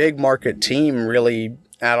a big market team really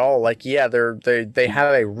at all. Like, yeah, they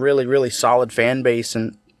have a really, really solid fan base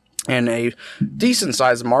and a decent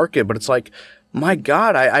sized market, but it's like, my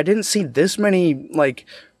God, I didn't see this many like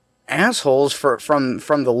assholes from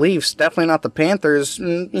the Leafs. Definitely not the Panthers.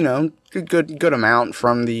 Good amount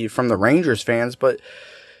from the Rangers fans, but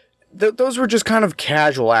those were just kind of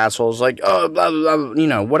casual assholes, like blah, blah,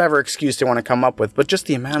 blah, whatever excuse they want to come up with. But just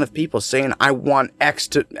the amount of people saying, I want X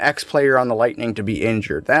player on the Lightning to be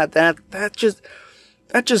injured. That's just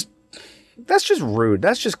rude.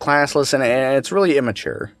 That's just classless, and it's really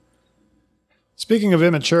immature. Speaking of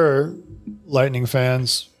immature, Lightning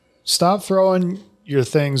fans, stop throwing your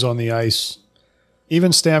things on the ice.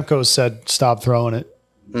 Even Stamkos said, stop throwing it.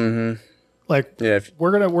 Mm-hmm. Like, yeah,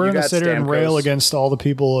 we're gonna sit here and rail against all the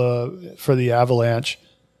people for the Avalanche,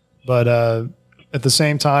 but at the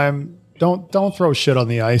same time, don't throw shit on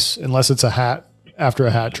the ice unless it's a hat after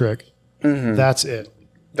a hat trick. Mm-hmm. That's it.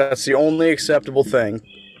 That's the only acceptable thing.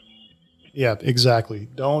 Yeah, exactly.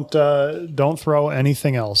 Don't throw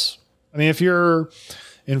anything else. I mean, if you're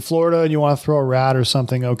in Florida and you want to throw a rat or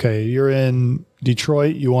something, okay. You're in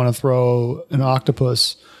Detroit, you want to throw an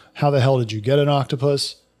octopus. How the hell did you get an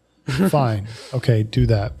octopus? Fine. Okay, do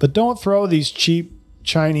that. But don't throw these cheap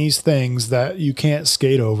Chinese things that you can't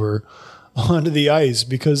skate over onto the ice,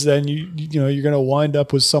 because then you're going to wind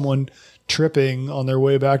up with someone tripping on their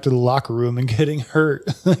way back to the locker room and getting hurt.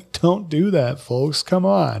 Don't do that, folks. Come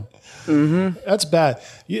on. Mm-hmm. That's bad.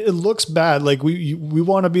 It looks bad. Like we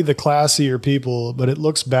want to be the classier people, but it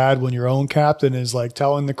looks bad when your own captain is like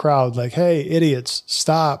telling the crowd, like, "Hey, idiots,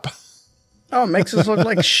 stop." Oh, it makes us look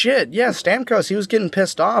like shit. Yeah, Stamkos, he was getting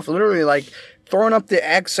pissed off, literally like throwing up the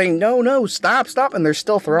X, saying, "No, stop," and they're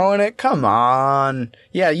still throwing it. Come on.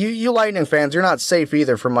 Yeah, you Lightning fans, you're not safe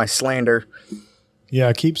either from my slander.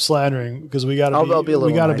 Yeah, keep slandering, because we got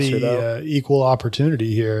to be equal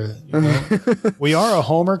opportunity here. We are a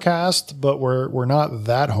Homer cast, but we're not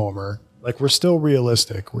that Homer. Like, we're still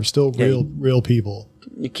realistic. We're still real people.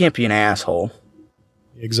 You can't be an asshole.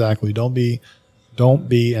 Exactly. Don't be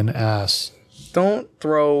an ass. Don't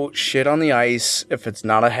throw shit on the ice if it's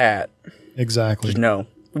not a hat. Exactly. Just no.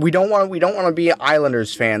 We don't want to be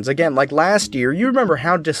Islanders fans. Again, like last year, you remember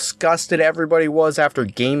how disgusted everybody was after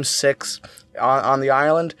Game 6 on the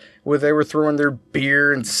island, where they were throwing their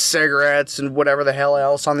beer and cigarettes and whatever the hell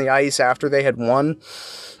else on the ice after they had won.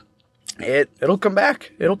 It'll come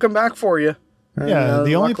back. It'll come back for you. Yeah,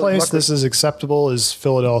 the only place this is acceptable is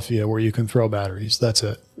Philadelphia, where you can throw batteries. That's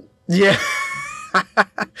it. Yeah.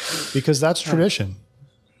 Because that's tradition.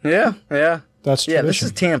 Yeah. That's tradition. Yeah, this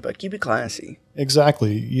is Tampa. Keep it classy.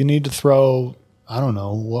 Exactly. You need to throw, I don't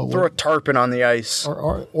know. Throw a tarpon on the ice.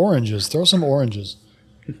 Or oranges. Throw some oranges.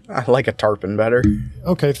 I like a tarpon better.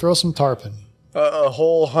 Okay, throw some tarpon. A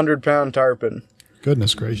whole 100-pound tarpon.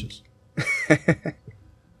 Goodness gracious.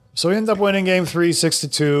 So we end up winning Game 3,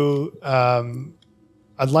 6-2.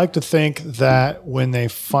 I'd like to think that when they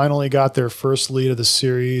finally got their first lead of the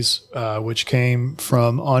series, which came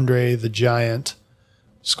from Andre the Giant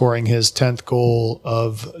scoring his 10th goal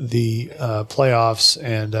of the playoffs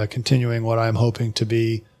and continuing what I'm hoping to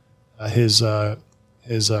be his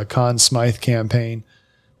his Conn Smythe campaign.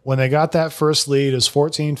 When they got that first lead, it was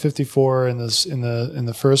 14-54 in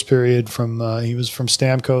the first period. He was from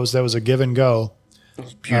Stamkos. That was a give and go. It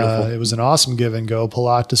was beautiful. It was an awesome give and go.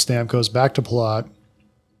 Palat to Stamkos, back to Palat.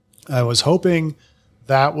 I was hoping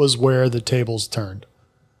that was where the tables turned.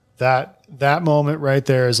 That moment right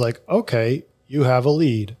there is like, okay, you have a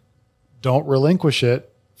lead. Don't relinquish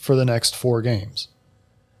it for the next 4 games.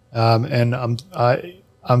 And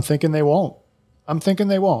I'm thinking they won't. I'm seeing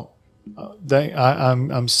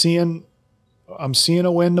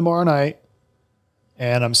a win tomorrow night,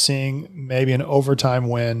 and I'm seeing maybe an overtime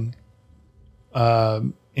win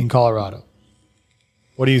in Colorado.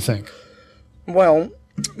 What do you think? Well,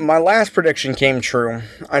 my last prediction came true.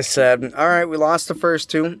 I said, all right, we lost the first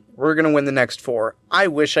 2. We're going to win the next 4. I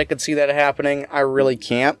wish I could see that happening. I really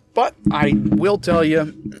can't. But I will tell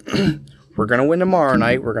you, we're going to win tomorrow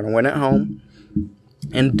night. We're going to win at home.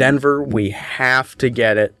 In Denver, we have to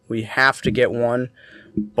get it. We have to get one.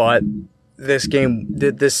 But this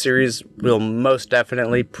series will most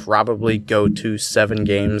definitely probably go to 7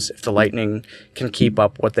 games if the Lightning can keep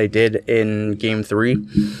up what they did in Game 3.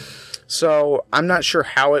 So I'm not sure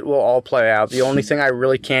how it will all play out. The only thing I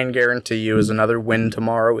really can guarantee you is another win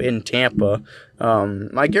tomorrow in Tampa.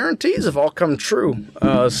 My guarantees have all come true.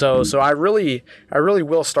 So I really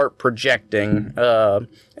will start projecting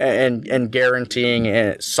and guaranteeing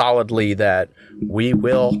it solidly that we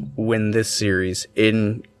will win this series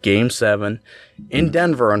in Game 7 in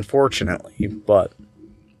Denver, unfortunately, but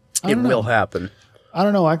it will happen. I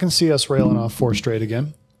don't know. I can see us railing off 4 straight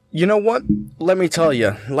again. You know what? Let me tell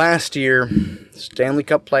you. Last year, Stanley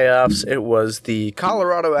Cup playoffs, it was the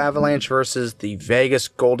Colorado Avalanche versus the Vegas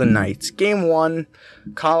Golden Knights. Game 1,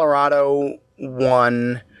 Colorado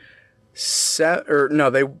won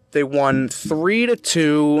they won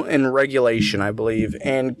 3-2 in regulation, I believe.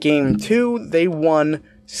 And Game 2, they won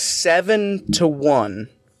 7-1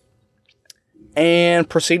 and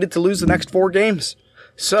proceeded to lose the next 4 games.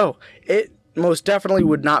 So, it most definitely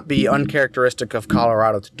would not be uncharacteristic of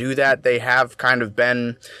Colorado to do that. They have kind of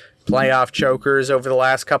been playoff chokers over the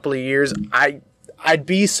last couple of years. I'd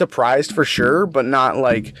be surprised for sure, but not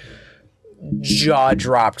like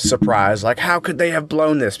jaw-dropped surprise. Like, how could they have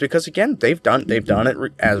blown this? Because again, they've done it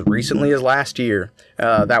as recently as last year.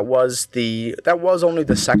 That was only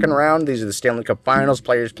the second round. These are the Stanley Cup Finals.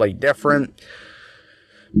 Players play different,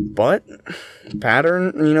 but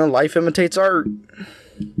pattern. Life imitates art.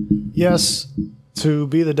 Yes, to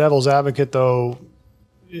be the devil's advocate, though,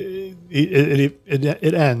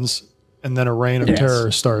 it ends, and then a reign of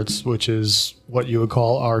terror starts, which is what you would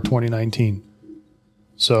call our 2019.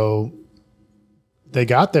 So they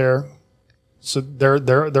got there. So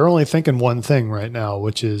they're only thinking one thing right now,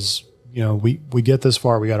 which is, we get this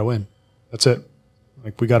far, we got to win. That's it.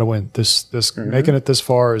 Like, we got to win. This making it this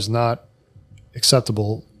far is not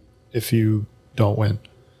acceptable if you don't win.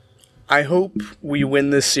 I hope we win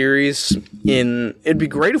this series it'd be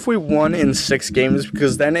great if we won in 6 games,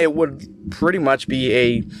 because then it would pretty much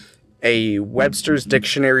be a Webster's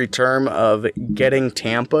dictionary term of getting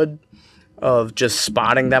Tampa'd, of just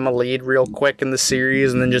spotting them a lead real quick in the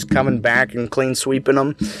series and then just coming back and clean sweeping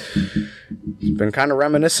them. It's been kind of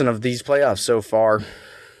reminiscent of these playoffs so far.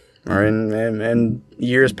 Or in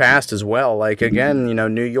years past as well. Like, again,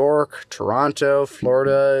 New York, Toronto,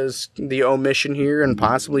 Florida is the omission here, and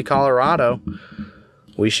possibly Colorado.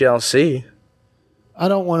 We shall see. I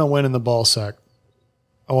don't want to win in the ball sack.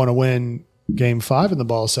 I want to win Game 5 in the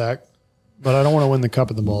ball sack, but I don't want to win the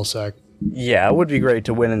cup in the ball sack. Yeah, it would be great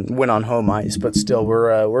to win on home ice, but still,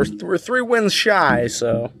 we're 3 wins shy.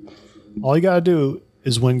 So all you got to do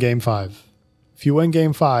is win Game 5. If you win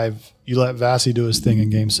Game 5, you let Vasi do his thing in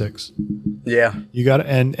Game 6. Yeah, you got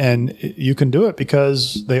and you can do it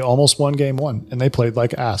because they almost won Game 1 and they played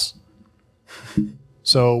like ass.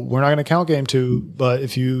 So we're not going to count Game 2, but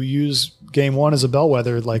if you use Game 1 as a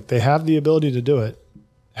bellwether, like, they have the ability to do it.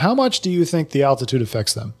 How much do you think the altitude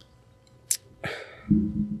affects them?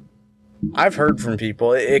 I've heard from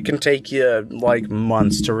people it can take you like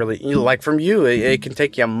months to really, like from you, it can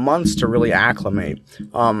take you months to really acclimate.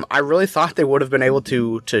 I really thought they would have been able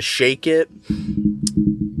to shake it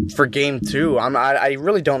for Game 2. I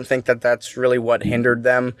really don't think that's really what hindered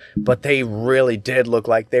them, but they really did look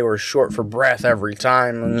like they were short for breath every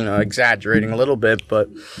time, exaggerating a little bit. But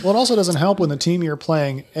well, it also doesn't help when the team you're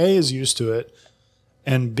playing, A, is used to it,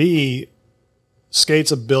 and B,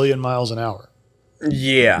 skates 1 billion miles an hour.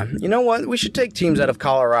 Yeah. You know what? We should take teams out of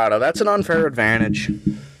Colorado. That's an unfair advantage.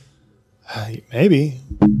 Maybe.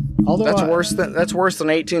 Although that's worse than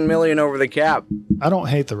 18 million over the cap. I don't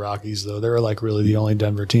hate the Rockies, though. They're like really the only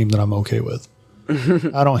Denver team that I'm okay with.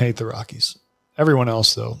 I don't hate the Rockies. Everyone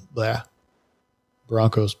else, though, blah.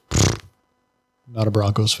 Broncos, not a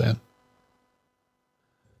Broncos fan.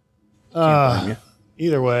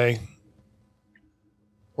 Either way,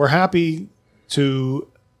 we're happy to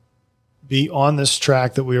be on this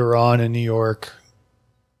track that we were on in New York.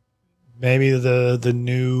 Maybe the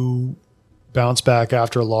new bounce back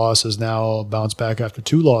after a loss is now a bounce back after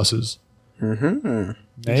 2 losses. Mm-hmm.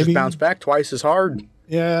 Maybe just bounce back twice as hard.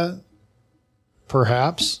 Yeah,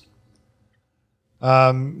 perhaps.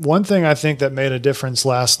 One thing I think that made a difference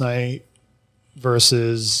last night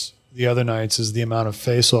versus the other nights is the amount of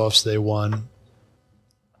face-offs they won.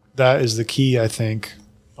 That is the key, I think.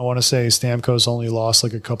 I want to say Stamkos only lost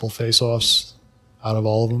like a couple face-offs out of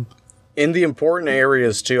all of them. In the important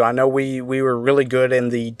areas, too. I know we were really good in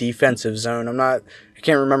the defensive zone. I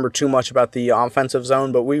can't remember too much about the offensive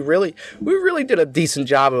zone, but we really did a decent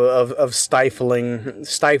job of stifling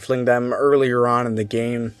them earlier on in the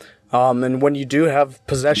game. And when you do have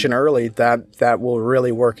possession early, that will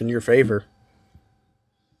really work in your favor.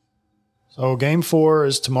 So Game 4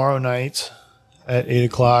 is tomorrow night at 8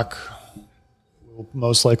 o'clock. We'll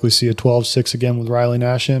most likely see a 12-6 again with Riley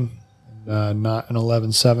Nash in, not an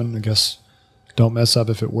 11-7. I guess don't mess up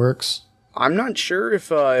if it works. I'm not sure if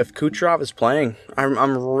Kucherov is playing.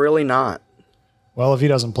 I'm really not. Well, if he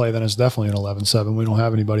doesn't play, then it's definitely an 11-7. We don't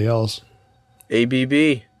have anybody else.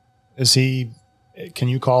 ABB. Is he... Can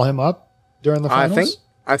you call him up during the finals?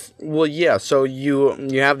 Well, yeah. So you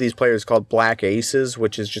have these players called Black Aces,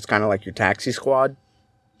 which is just kind of like your taxi squad.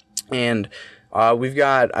 And we've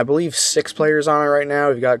got, I believe, 6 players on it right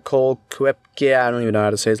now. We've got Cole Koepke. I don't even know how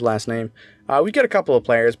to say his last name. We've got a couple of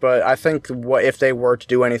players, but I think if they were to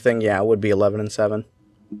do anything, it would be 11-7.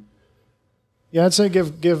 Yeah, I'd say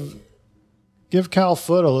give Cal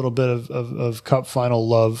Foote a little bit of Cup final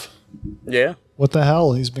love. Yeah. What the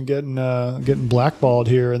hell? He's been getting blackballed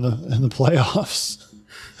here in the playoffs.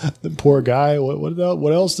 The poor guy.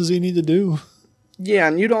 What else does he need to do? Yeah,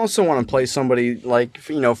 and you'd also want to play somebody like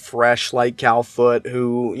fresh like Cal Foote,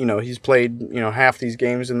 who he's played half these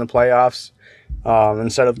games in the playoffs,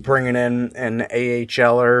 instead of bringing in an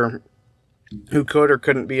AHLer who could or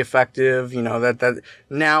couldn't be effective. That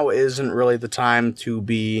now isn't really the time to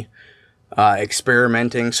be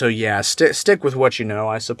experimenting. So yeah, stick with what you know,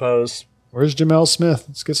 I suppose. Where's Jamel Smith?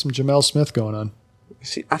 Let's get some Jamel Smith going on.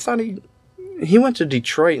 See, I thought he went to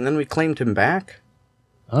Detroit and then we claimed him back.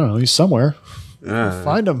 I don't know. He's somewhere.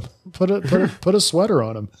 Find him. Put a sweater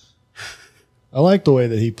on him. I like the way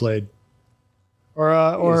that he played. Or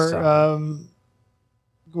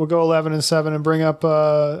we'll go 11-7 and bring up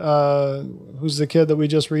who's the kid that we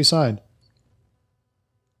just re-signed?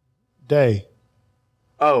 Day.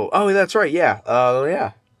 Oh, that's right. Yeah.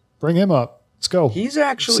 Yeah. Bring him up. Let's go. He's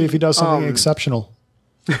actually see if he does something exceptional.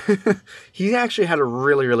 He actually had a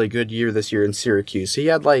really, really good year this year in Syracuse. He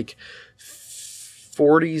had like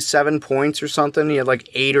 47 points or something. He had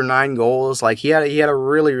like 8 or 9 goals. Like he had a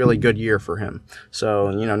really, really good year for him.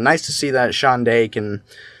 So, nice to see that Sean Day can,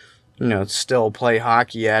 still play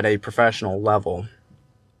hockey at a professional level.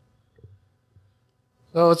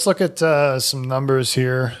 So let's look at some numbers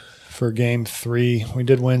here for Game 3. We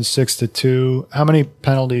did win 6-2. How many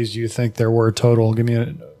penalties do you think there were total? Give me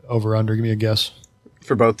an over/under. Give me a guess.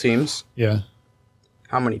 For both teams? Yeah.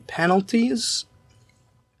 How many penalties?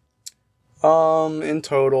 In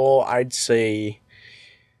total, I'd say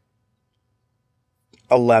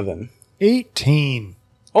 11. 18.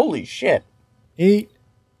 Holy shit.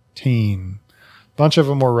 18. Bunch of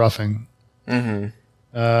them were roughing. Mm-hmm.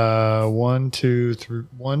 1,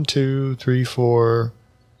 2, 3, 4.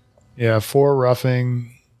 Yeah, 4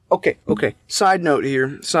 roughing. Okay. Side note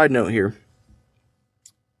here.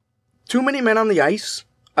 Too many men on the ice,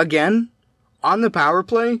 again, on the power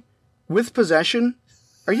play, with possession.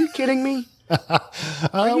 Are you kidding me? I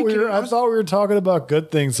thought we were talking about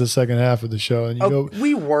good things the second half of the show, and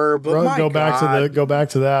we were, but go back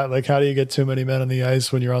to that. Like, how do you get too many men on the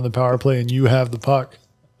ice when you're on the power play and you have the puck?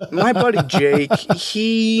 My buddy Jake,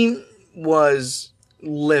 he was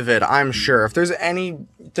livid. I'm sure. If there's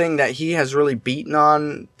anything that he has really beaten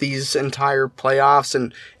on these entire playoffs,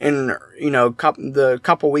 and the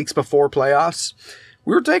couple weeks before playoffs,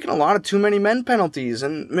 we were taking a lot of too many men penalties,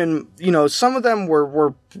 and some of them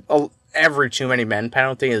were every too many men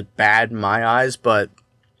penalty is bad in my eyes, but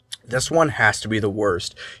this one has to be the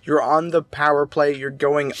worst. You're on the power play, you're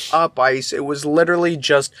going up ice. It was literally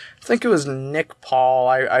just, I think it was Nick Paul,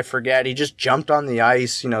 I forget. He just jumped on the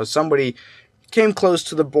ice. Somebody came close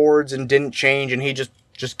to the boards and didn't change, and he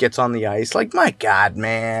just gets on the ice. Like, my God,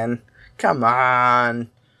 man. Come on.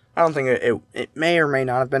 I don't think it may or may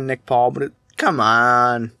not have been Nick Paul, but come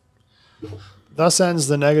on. Thus ends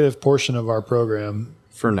the negative portion of our program.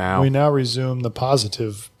 For now. We now resume the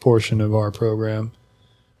positive portion of our program.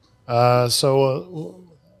 So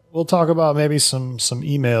we'll talk about maybe some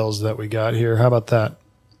emails that we got here. How about that?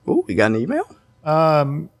 Ooh, we got an email?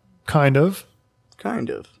 Kind of. Kind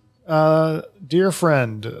of. Dear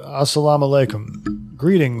friend, assalamu alaikum.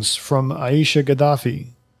 Greetings from Aisha Gaddafi.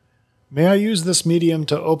 May I use this medium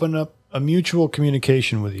to open up a mutual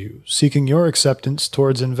communication with you, seeking your acceptance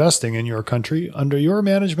towards investing in your country under your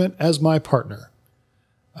management as my partner.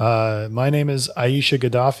 My name is Aisha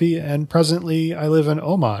Gaddafi, and presently I live in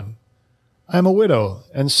Oman. I am a widow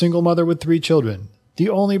and single mother with 3 children, the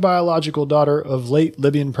only biological daughter of late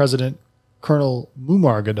Libyan President Colonel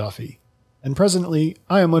Muammar Gaddafi. And presently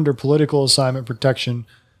I am under political assignment protection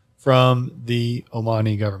from the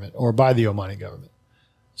Omani government, or by the Omani government.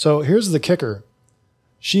 So here's the kicker.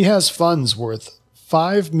 She has funds worth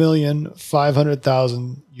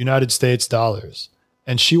 $5,500,000 United States dollars,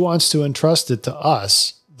 and she wants to entrust it to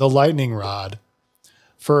us, the lightning rod,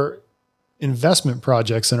 for investment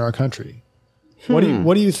projects in our country. What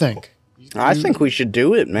do you think? I think we should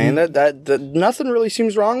do it, man. That nothing really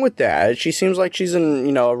seems wrong with that. She seems like she's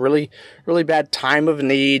in, a really, really bad time of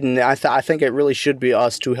need, and I think it really should be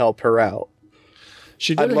us to help her out.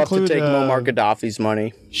 I'd love to take Muammar Gaddafi's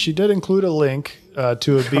money. She did include a link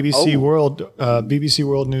to a BBC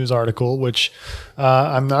World News article, which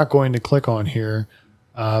I'm not going to click on here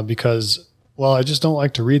because, well, I just don't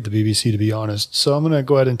like to read the BBC, to be honest. So I'm going to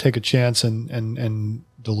go ahead and take a chance and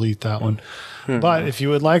delete that one. But if you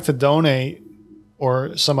would like to donate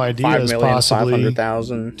or some ideas possibly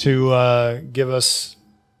to give us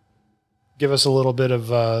a little bit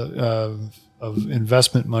of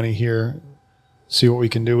investment money here, see what we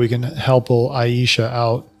can do. We can help Aisha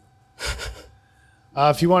out.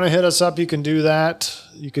 If you want to hit us up, you can do that.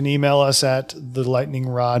 You can email us at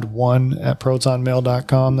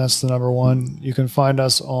thelightningrod1@protonmail.com. That's the number 1. You can find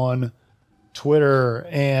us on Twitter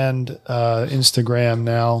and Instagram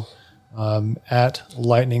now at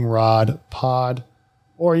lightningrodpod.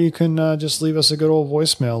 Or you can just leave us a good old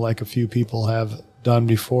voicemail like a few people have done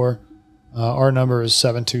before. Our number is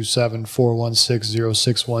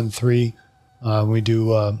 727-416-0613. We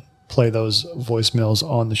do play those voicemails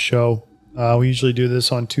on the show. We usually do this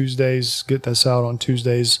on Tuesdays, get this out on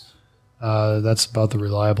Tuesdays. That's about the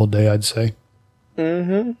reliable day, I'd say.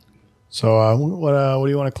 Mm-hmm. So what do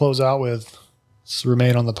you want to close out with? Let's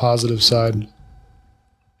remain on the positive side.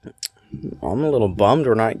 I'm a little bummed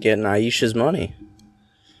we're not getting Aisha's money.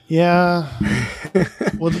 Yeah.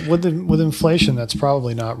 with inflation, that's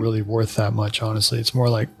probably not really worth that much, honestly. It's more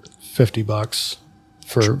like $50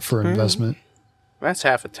 for investment. That's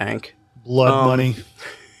half a tank. Blood money.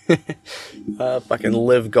 Fucking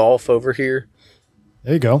live golf over here.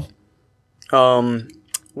 There you go.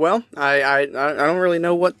 Well, I don't really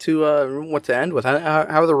know what to end with. How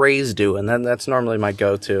are the Rays doing? That's normally my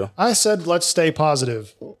go-to. I said let's stay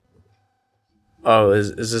positive. Oh,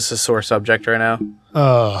 is this a sore subject right now?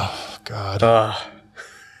 Oh God.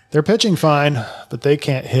 They're pitching fine, but they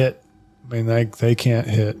can't hit. I mean, they can't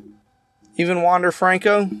hit. Even Wander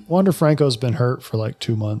Franco? Wander Franco's been hurt for like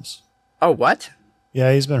 2 months. Oh, what?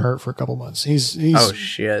 Yeah, he's been hurt for a couple months. He's oh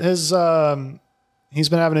shit. He's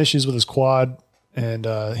been having issues with his quad, and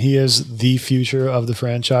he is the future of the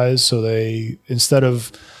franchise. So they, instead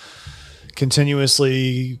of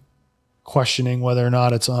continuously questioning whether or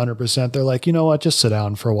not it's 100%, they're like, you know what, just sit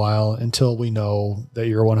down for a while until we know that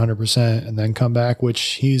you're 100% and then come back, which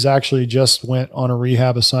he's actually just went on a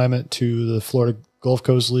rehab assignment to the Florida Gulf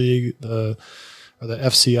Coast League, or the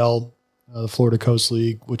FCL, the Florida Coast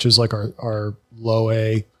League, which is like our low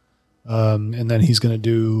A. And then he's going to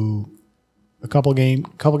do a couple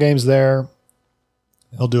games there.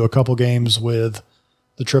 He'll do a couple games with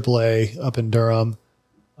the AAA up in Durham.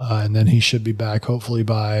 And then he should be back hopefully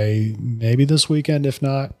by maybe this weekend, if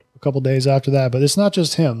not a couple days after that. But it's not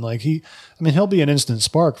just him. Like he'll be an instant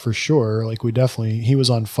spark for sure. Like he was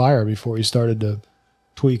on fire before he started to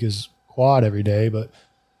tweak his quad every day. But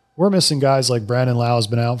we're missing guys like Brandon Lau has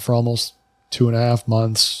been out for almost 2.5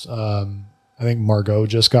 months. I think Margot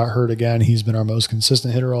just got hurt again. He's been our most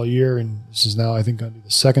consistent hitter all year. And this is now, I think, going to be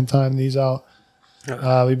the second time that he's out.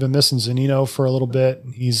 We've been missing Zanino for a little bit.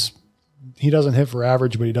 And he doesn't hit for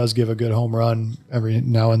average, but he does give a good home run every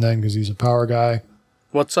now and then because he's a power guy.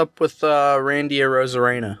 What's up with Randy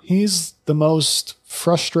Arozarena? He's the most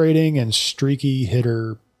frustrating and streaky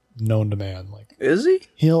hitter known to man. Like, is he?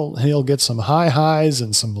 He'll get some high highs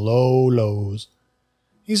and some low lows.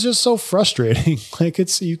 He's just so frustrating. Like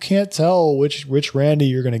you can't tell which Randy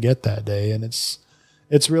you're going to get that day, and it's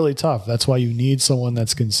really tough. That's why you need someone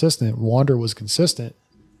that's consistent. Wander was consistent.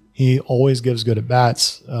 He always gives good at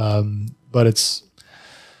bats, but it's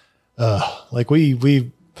like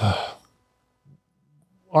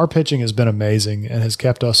our pitching has been amazing and has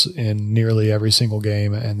kept us in nearly every single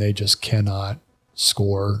game, and they just cannot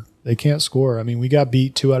score. They can't score. I mean, we got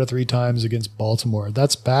beat 2 out of 3 times against Baltimore.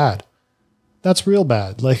 That's bad. That's real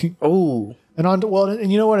bad. Like, oh,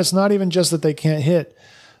 and you know what? It's not even just that they can't hit.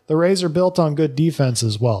 The Rays are built on good defense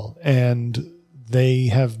as well, and they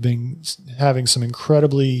have been having some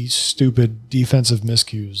incredibly stupid defensive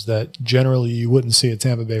miscues that generally you wouldn't see a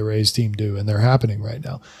Tampa Bay Rays team do, and they're happening right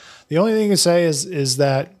now. The only thing to say is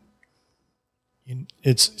that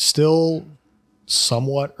it's still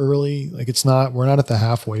somewhat early. Like, we're not at the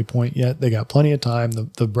halfway point yet. They got plenty of time.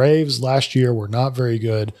 The Braves last year were not very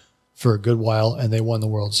good for a good while, and they won the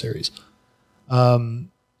World Series.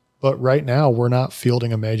 But right now we're not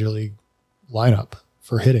fielding a major league lineup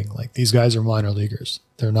for hitting. Like, these guys are minor leaguers.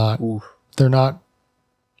 They're not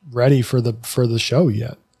ready for the show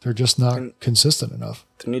yet. They're just not consistent enough.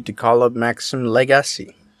 They need to call up Maxim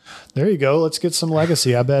Legacy. There you go. Let's get some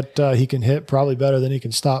legacy. I bet he can hit probably better than he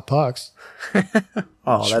can stop pucks.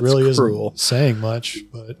 That's really cruel. Isn't saying much,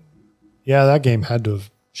 but yeah, that game had to have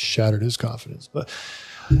shattered his confidence. But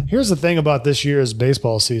here's the thing about this year's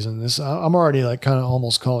baseball season. I'm already like kind of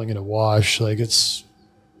almost calling it a wash. Like, it's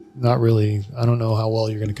not really, I don't know how well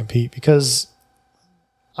you're going to compete, because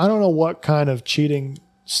I don't know what kind of cheating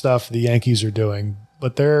stuff the Yankees are doing,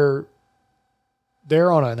 but they're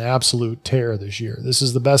on an absolute tear this year. This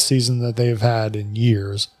is the best season that they've had in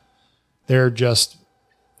years. They're just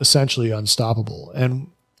essentially unstoppable. And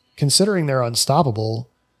considering they're unstoppable,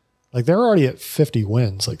 like, they're already at 50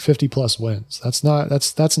 wins, like 50 plus wins.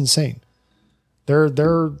 That's insane.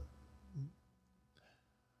 They're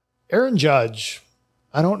Aaron Judge,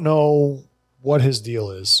 I don't know what his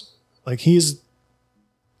deal is. Like, he's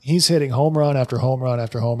hitting home run after home run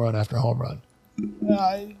after home run after home run.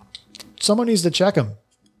 Someone needs to check him.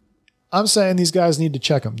 I'm saying these guys need to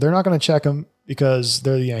check him. They're not going to check him because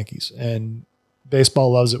they're the Yankees, and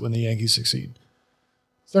baseball loves it when the Yankees succeed.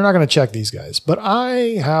 They're not going to check these guys. But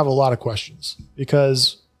I have a lot of questions,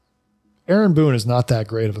 because Aaron Boone is not that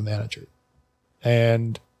great of a manager.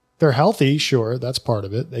 And they're healthy, sure, that's part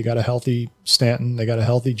of it. They got a healthy Stanton. They got a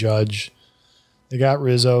healthy Judge. They got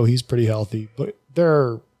Rizzo. He's pretty healthy. But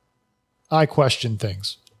I question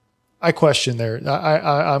things. I'm questioning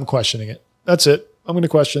it. That's it. I'm going to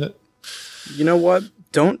question it. You know what?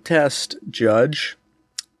 Don't test Judge.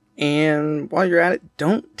 And while you're at it,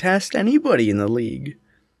 don't test anybody in the league.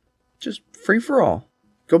 Just free for all.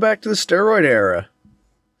 Go back to the steroid era.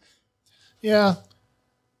 Yeah.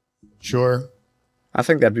 Sure. I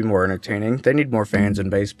think that'd be more entertaining. They need more fans in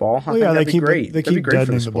baseball. I think that'd be great. They keep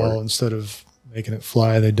deadening the ball instead of making it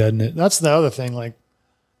fly. They deaden it. That's the other thing. Like,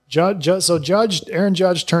 Aaron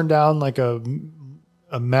Judge turned down like a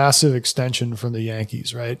massive extension from the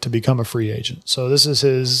Yankees, right, to become a free agent. So this is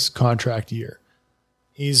his contract year.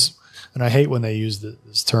 And I hate when they use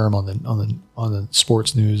this term on the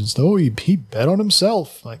sports news and stuff. Oh, he bet on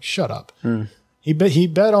himself. Like, shut up. He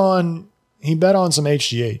bet on some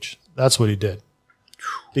HGH. That's what he did,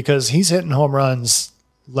 because he's hitting home runs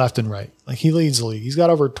left and right. Like, he leads the league. He's got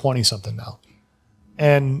over 20 something now,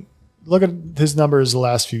 and look at his numbers the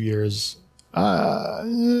last few years.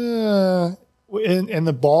 And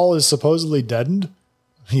the ball is supposedly deadened.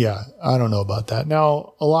 Yeah, I don't know about that.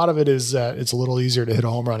 Now, a lot of it is that it's a little easier to hit a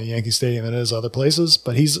home run at Yankee Stadium than it is other places,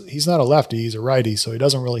 but he's not a lefty, he's a righty, so he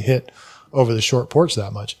doesn't really hit over the short porch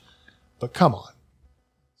that much. But come on.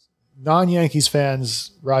 Non-Yankees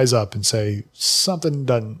fans, rise up and say something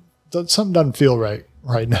doesn't feel right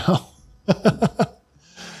now.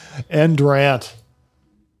 And Durant.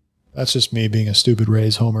 That's just me being a stupid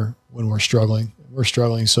Rays homer when we're struggling. We're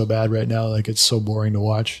struggling so bad right now, like, it's so boring to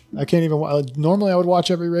watch. I can't even. Normally, I would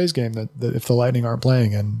watch every Rays game that if the Lightning aren't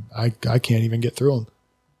playing, and I can't even get through them.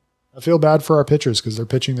 I feel bad for our pitchers because they're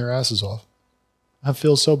pitching their asses off. I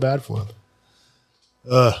feel so bad for them.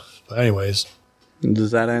 But anyways,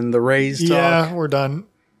 does that end the Rays talk? Yeah, we're done.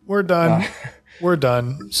 We're done.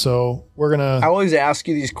 So we're gonna. I always ask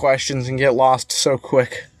you these questions and get lost so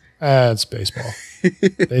quick. It's baseball.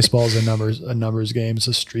 Baseball is a numbers game. It's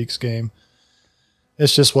a streaks game.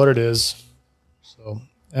 It's just what it is. So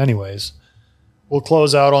anyways, we'll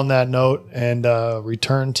close out on that note and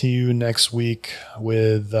return to you next week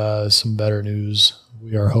with some better news.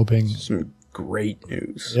 We are hoping. Some great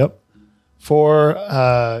news. Yep. For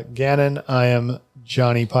Gannon, I am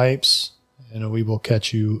Johnny Pipes, and we will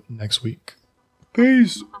catch you next week.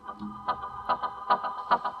 Peace.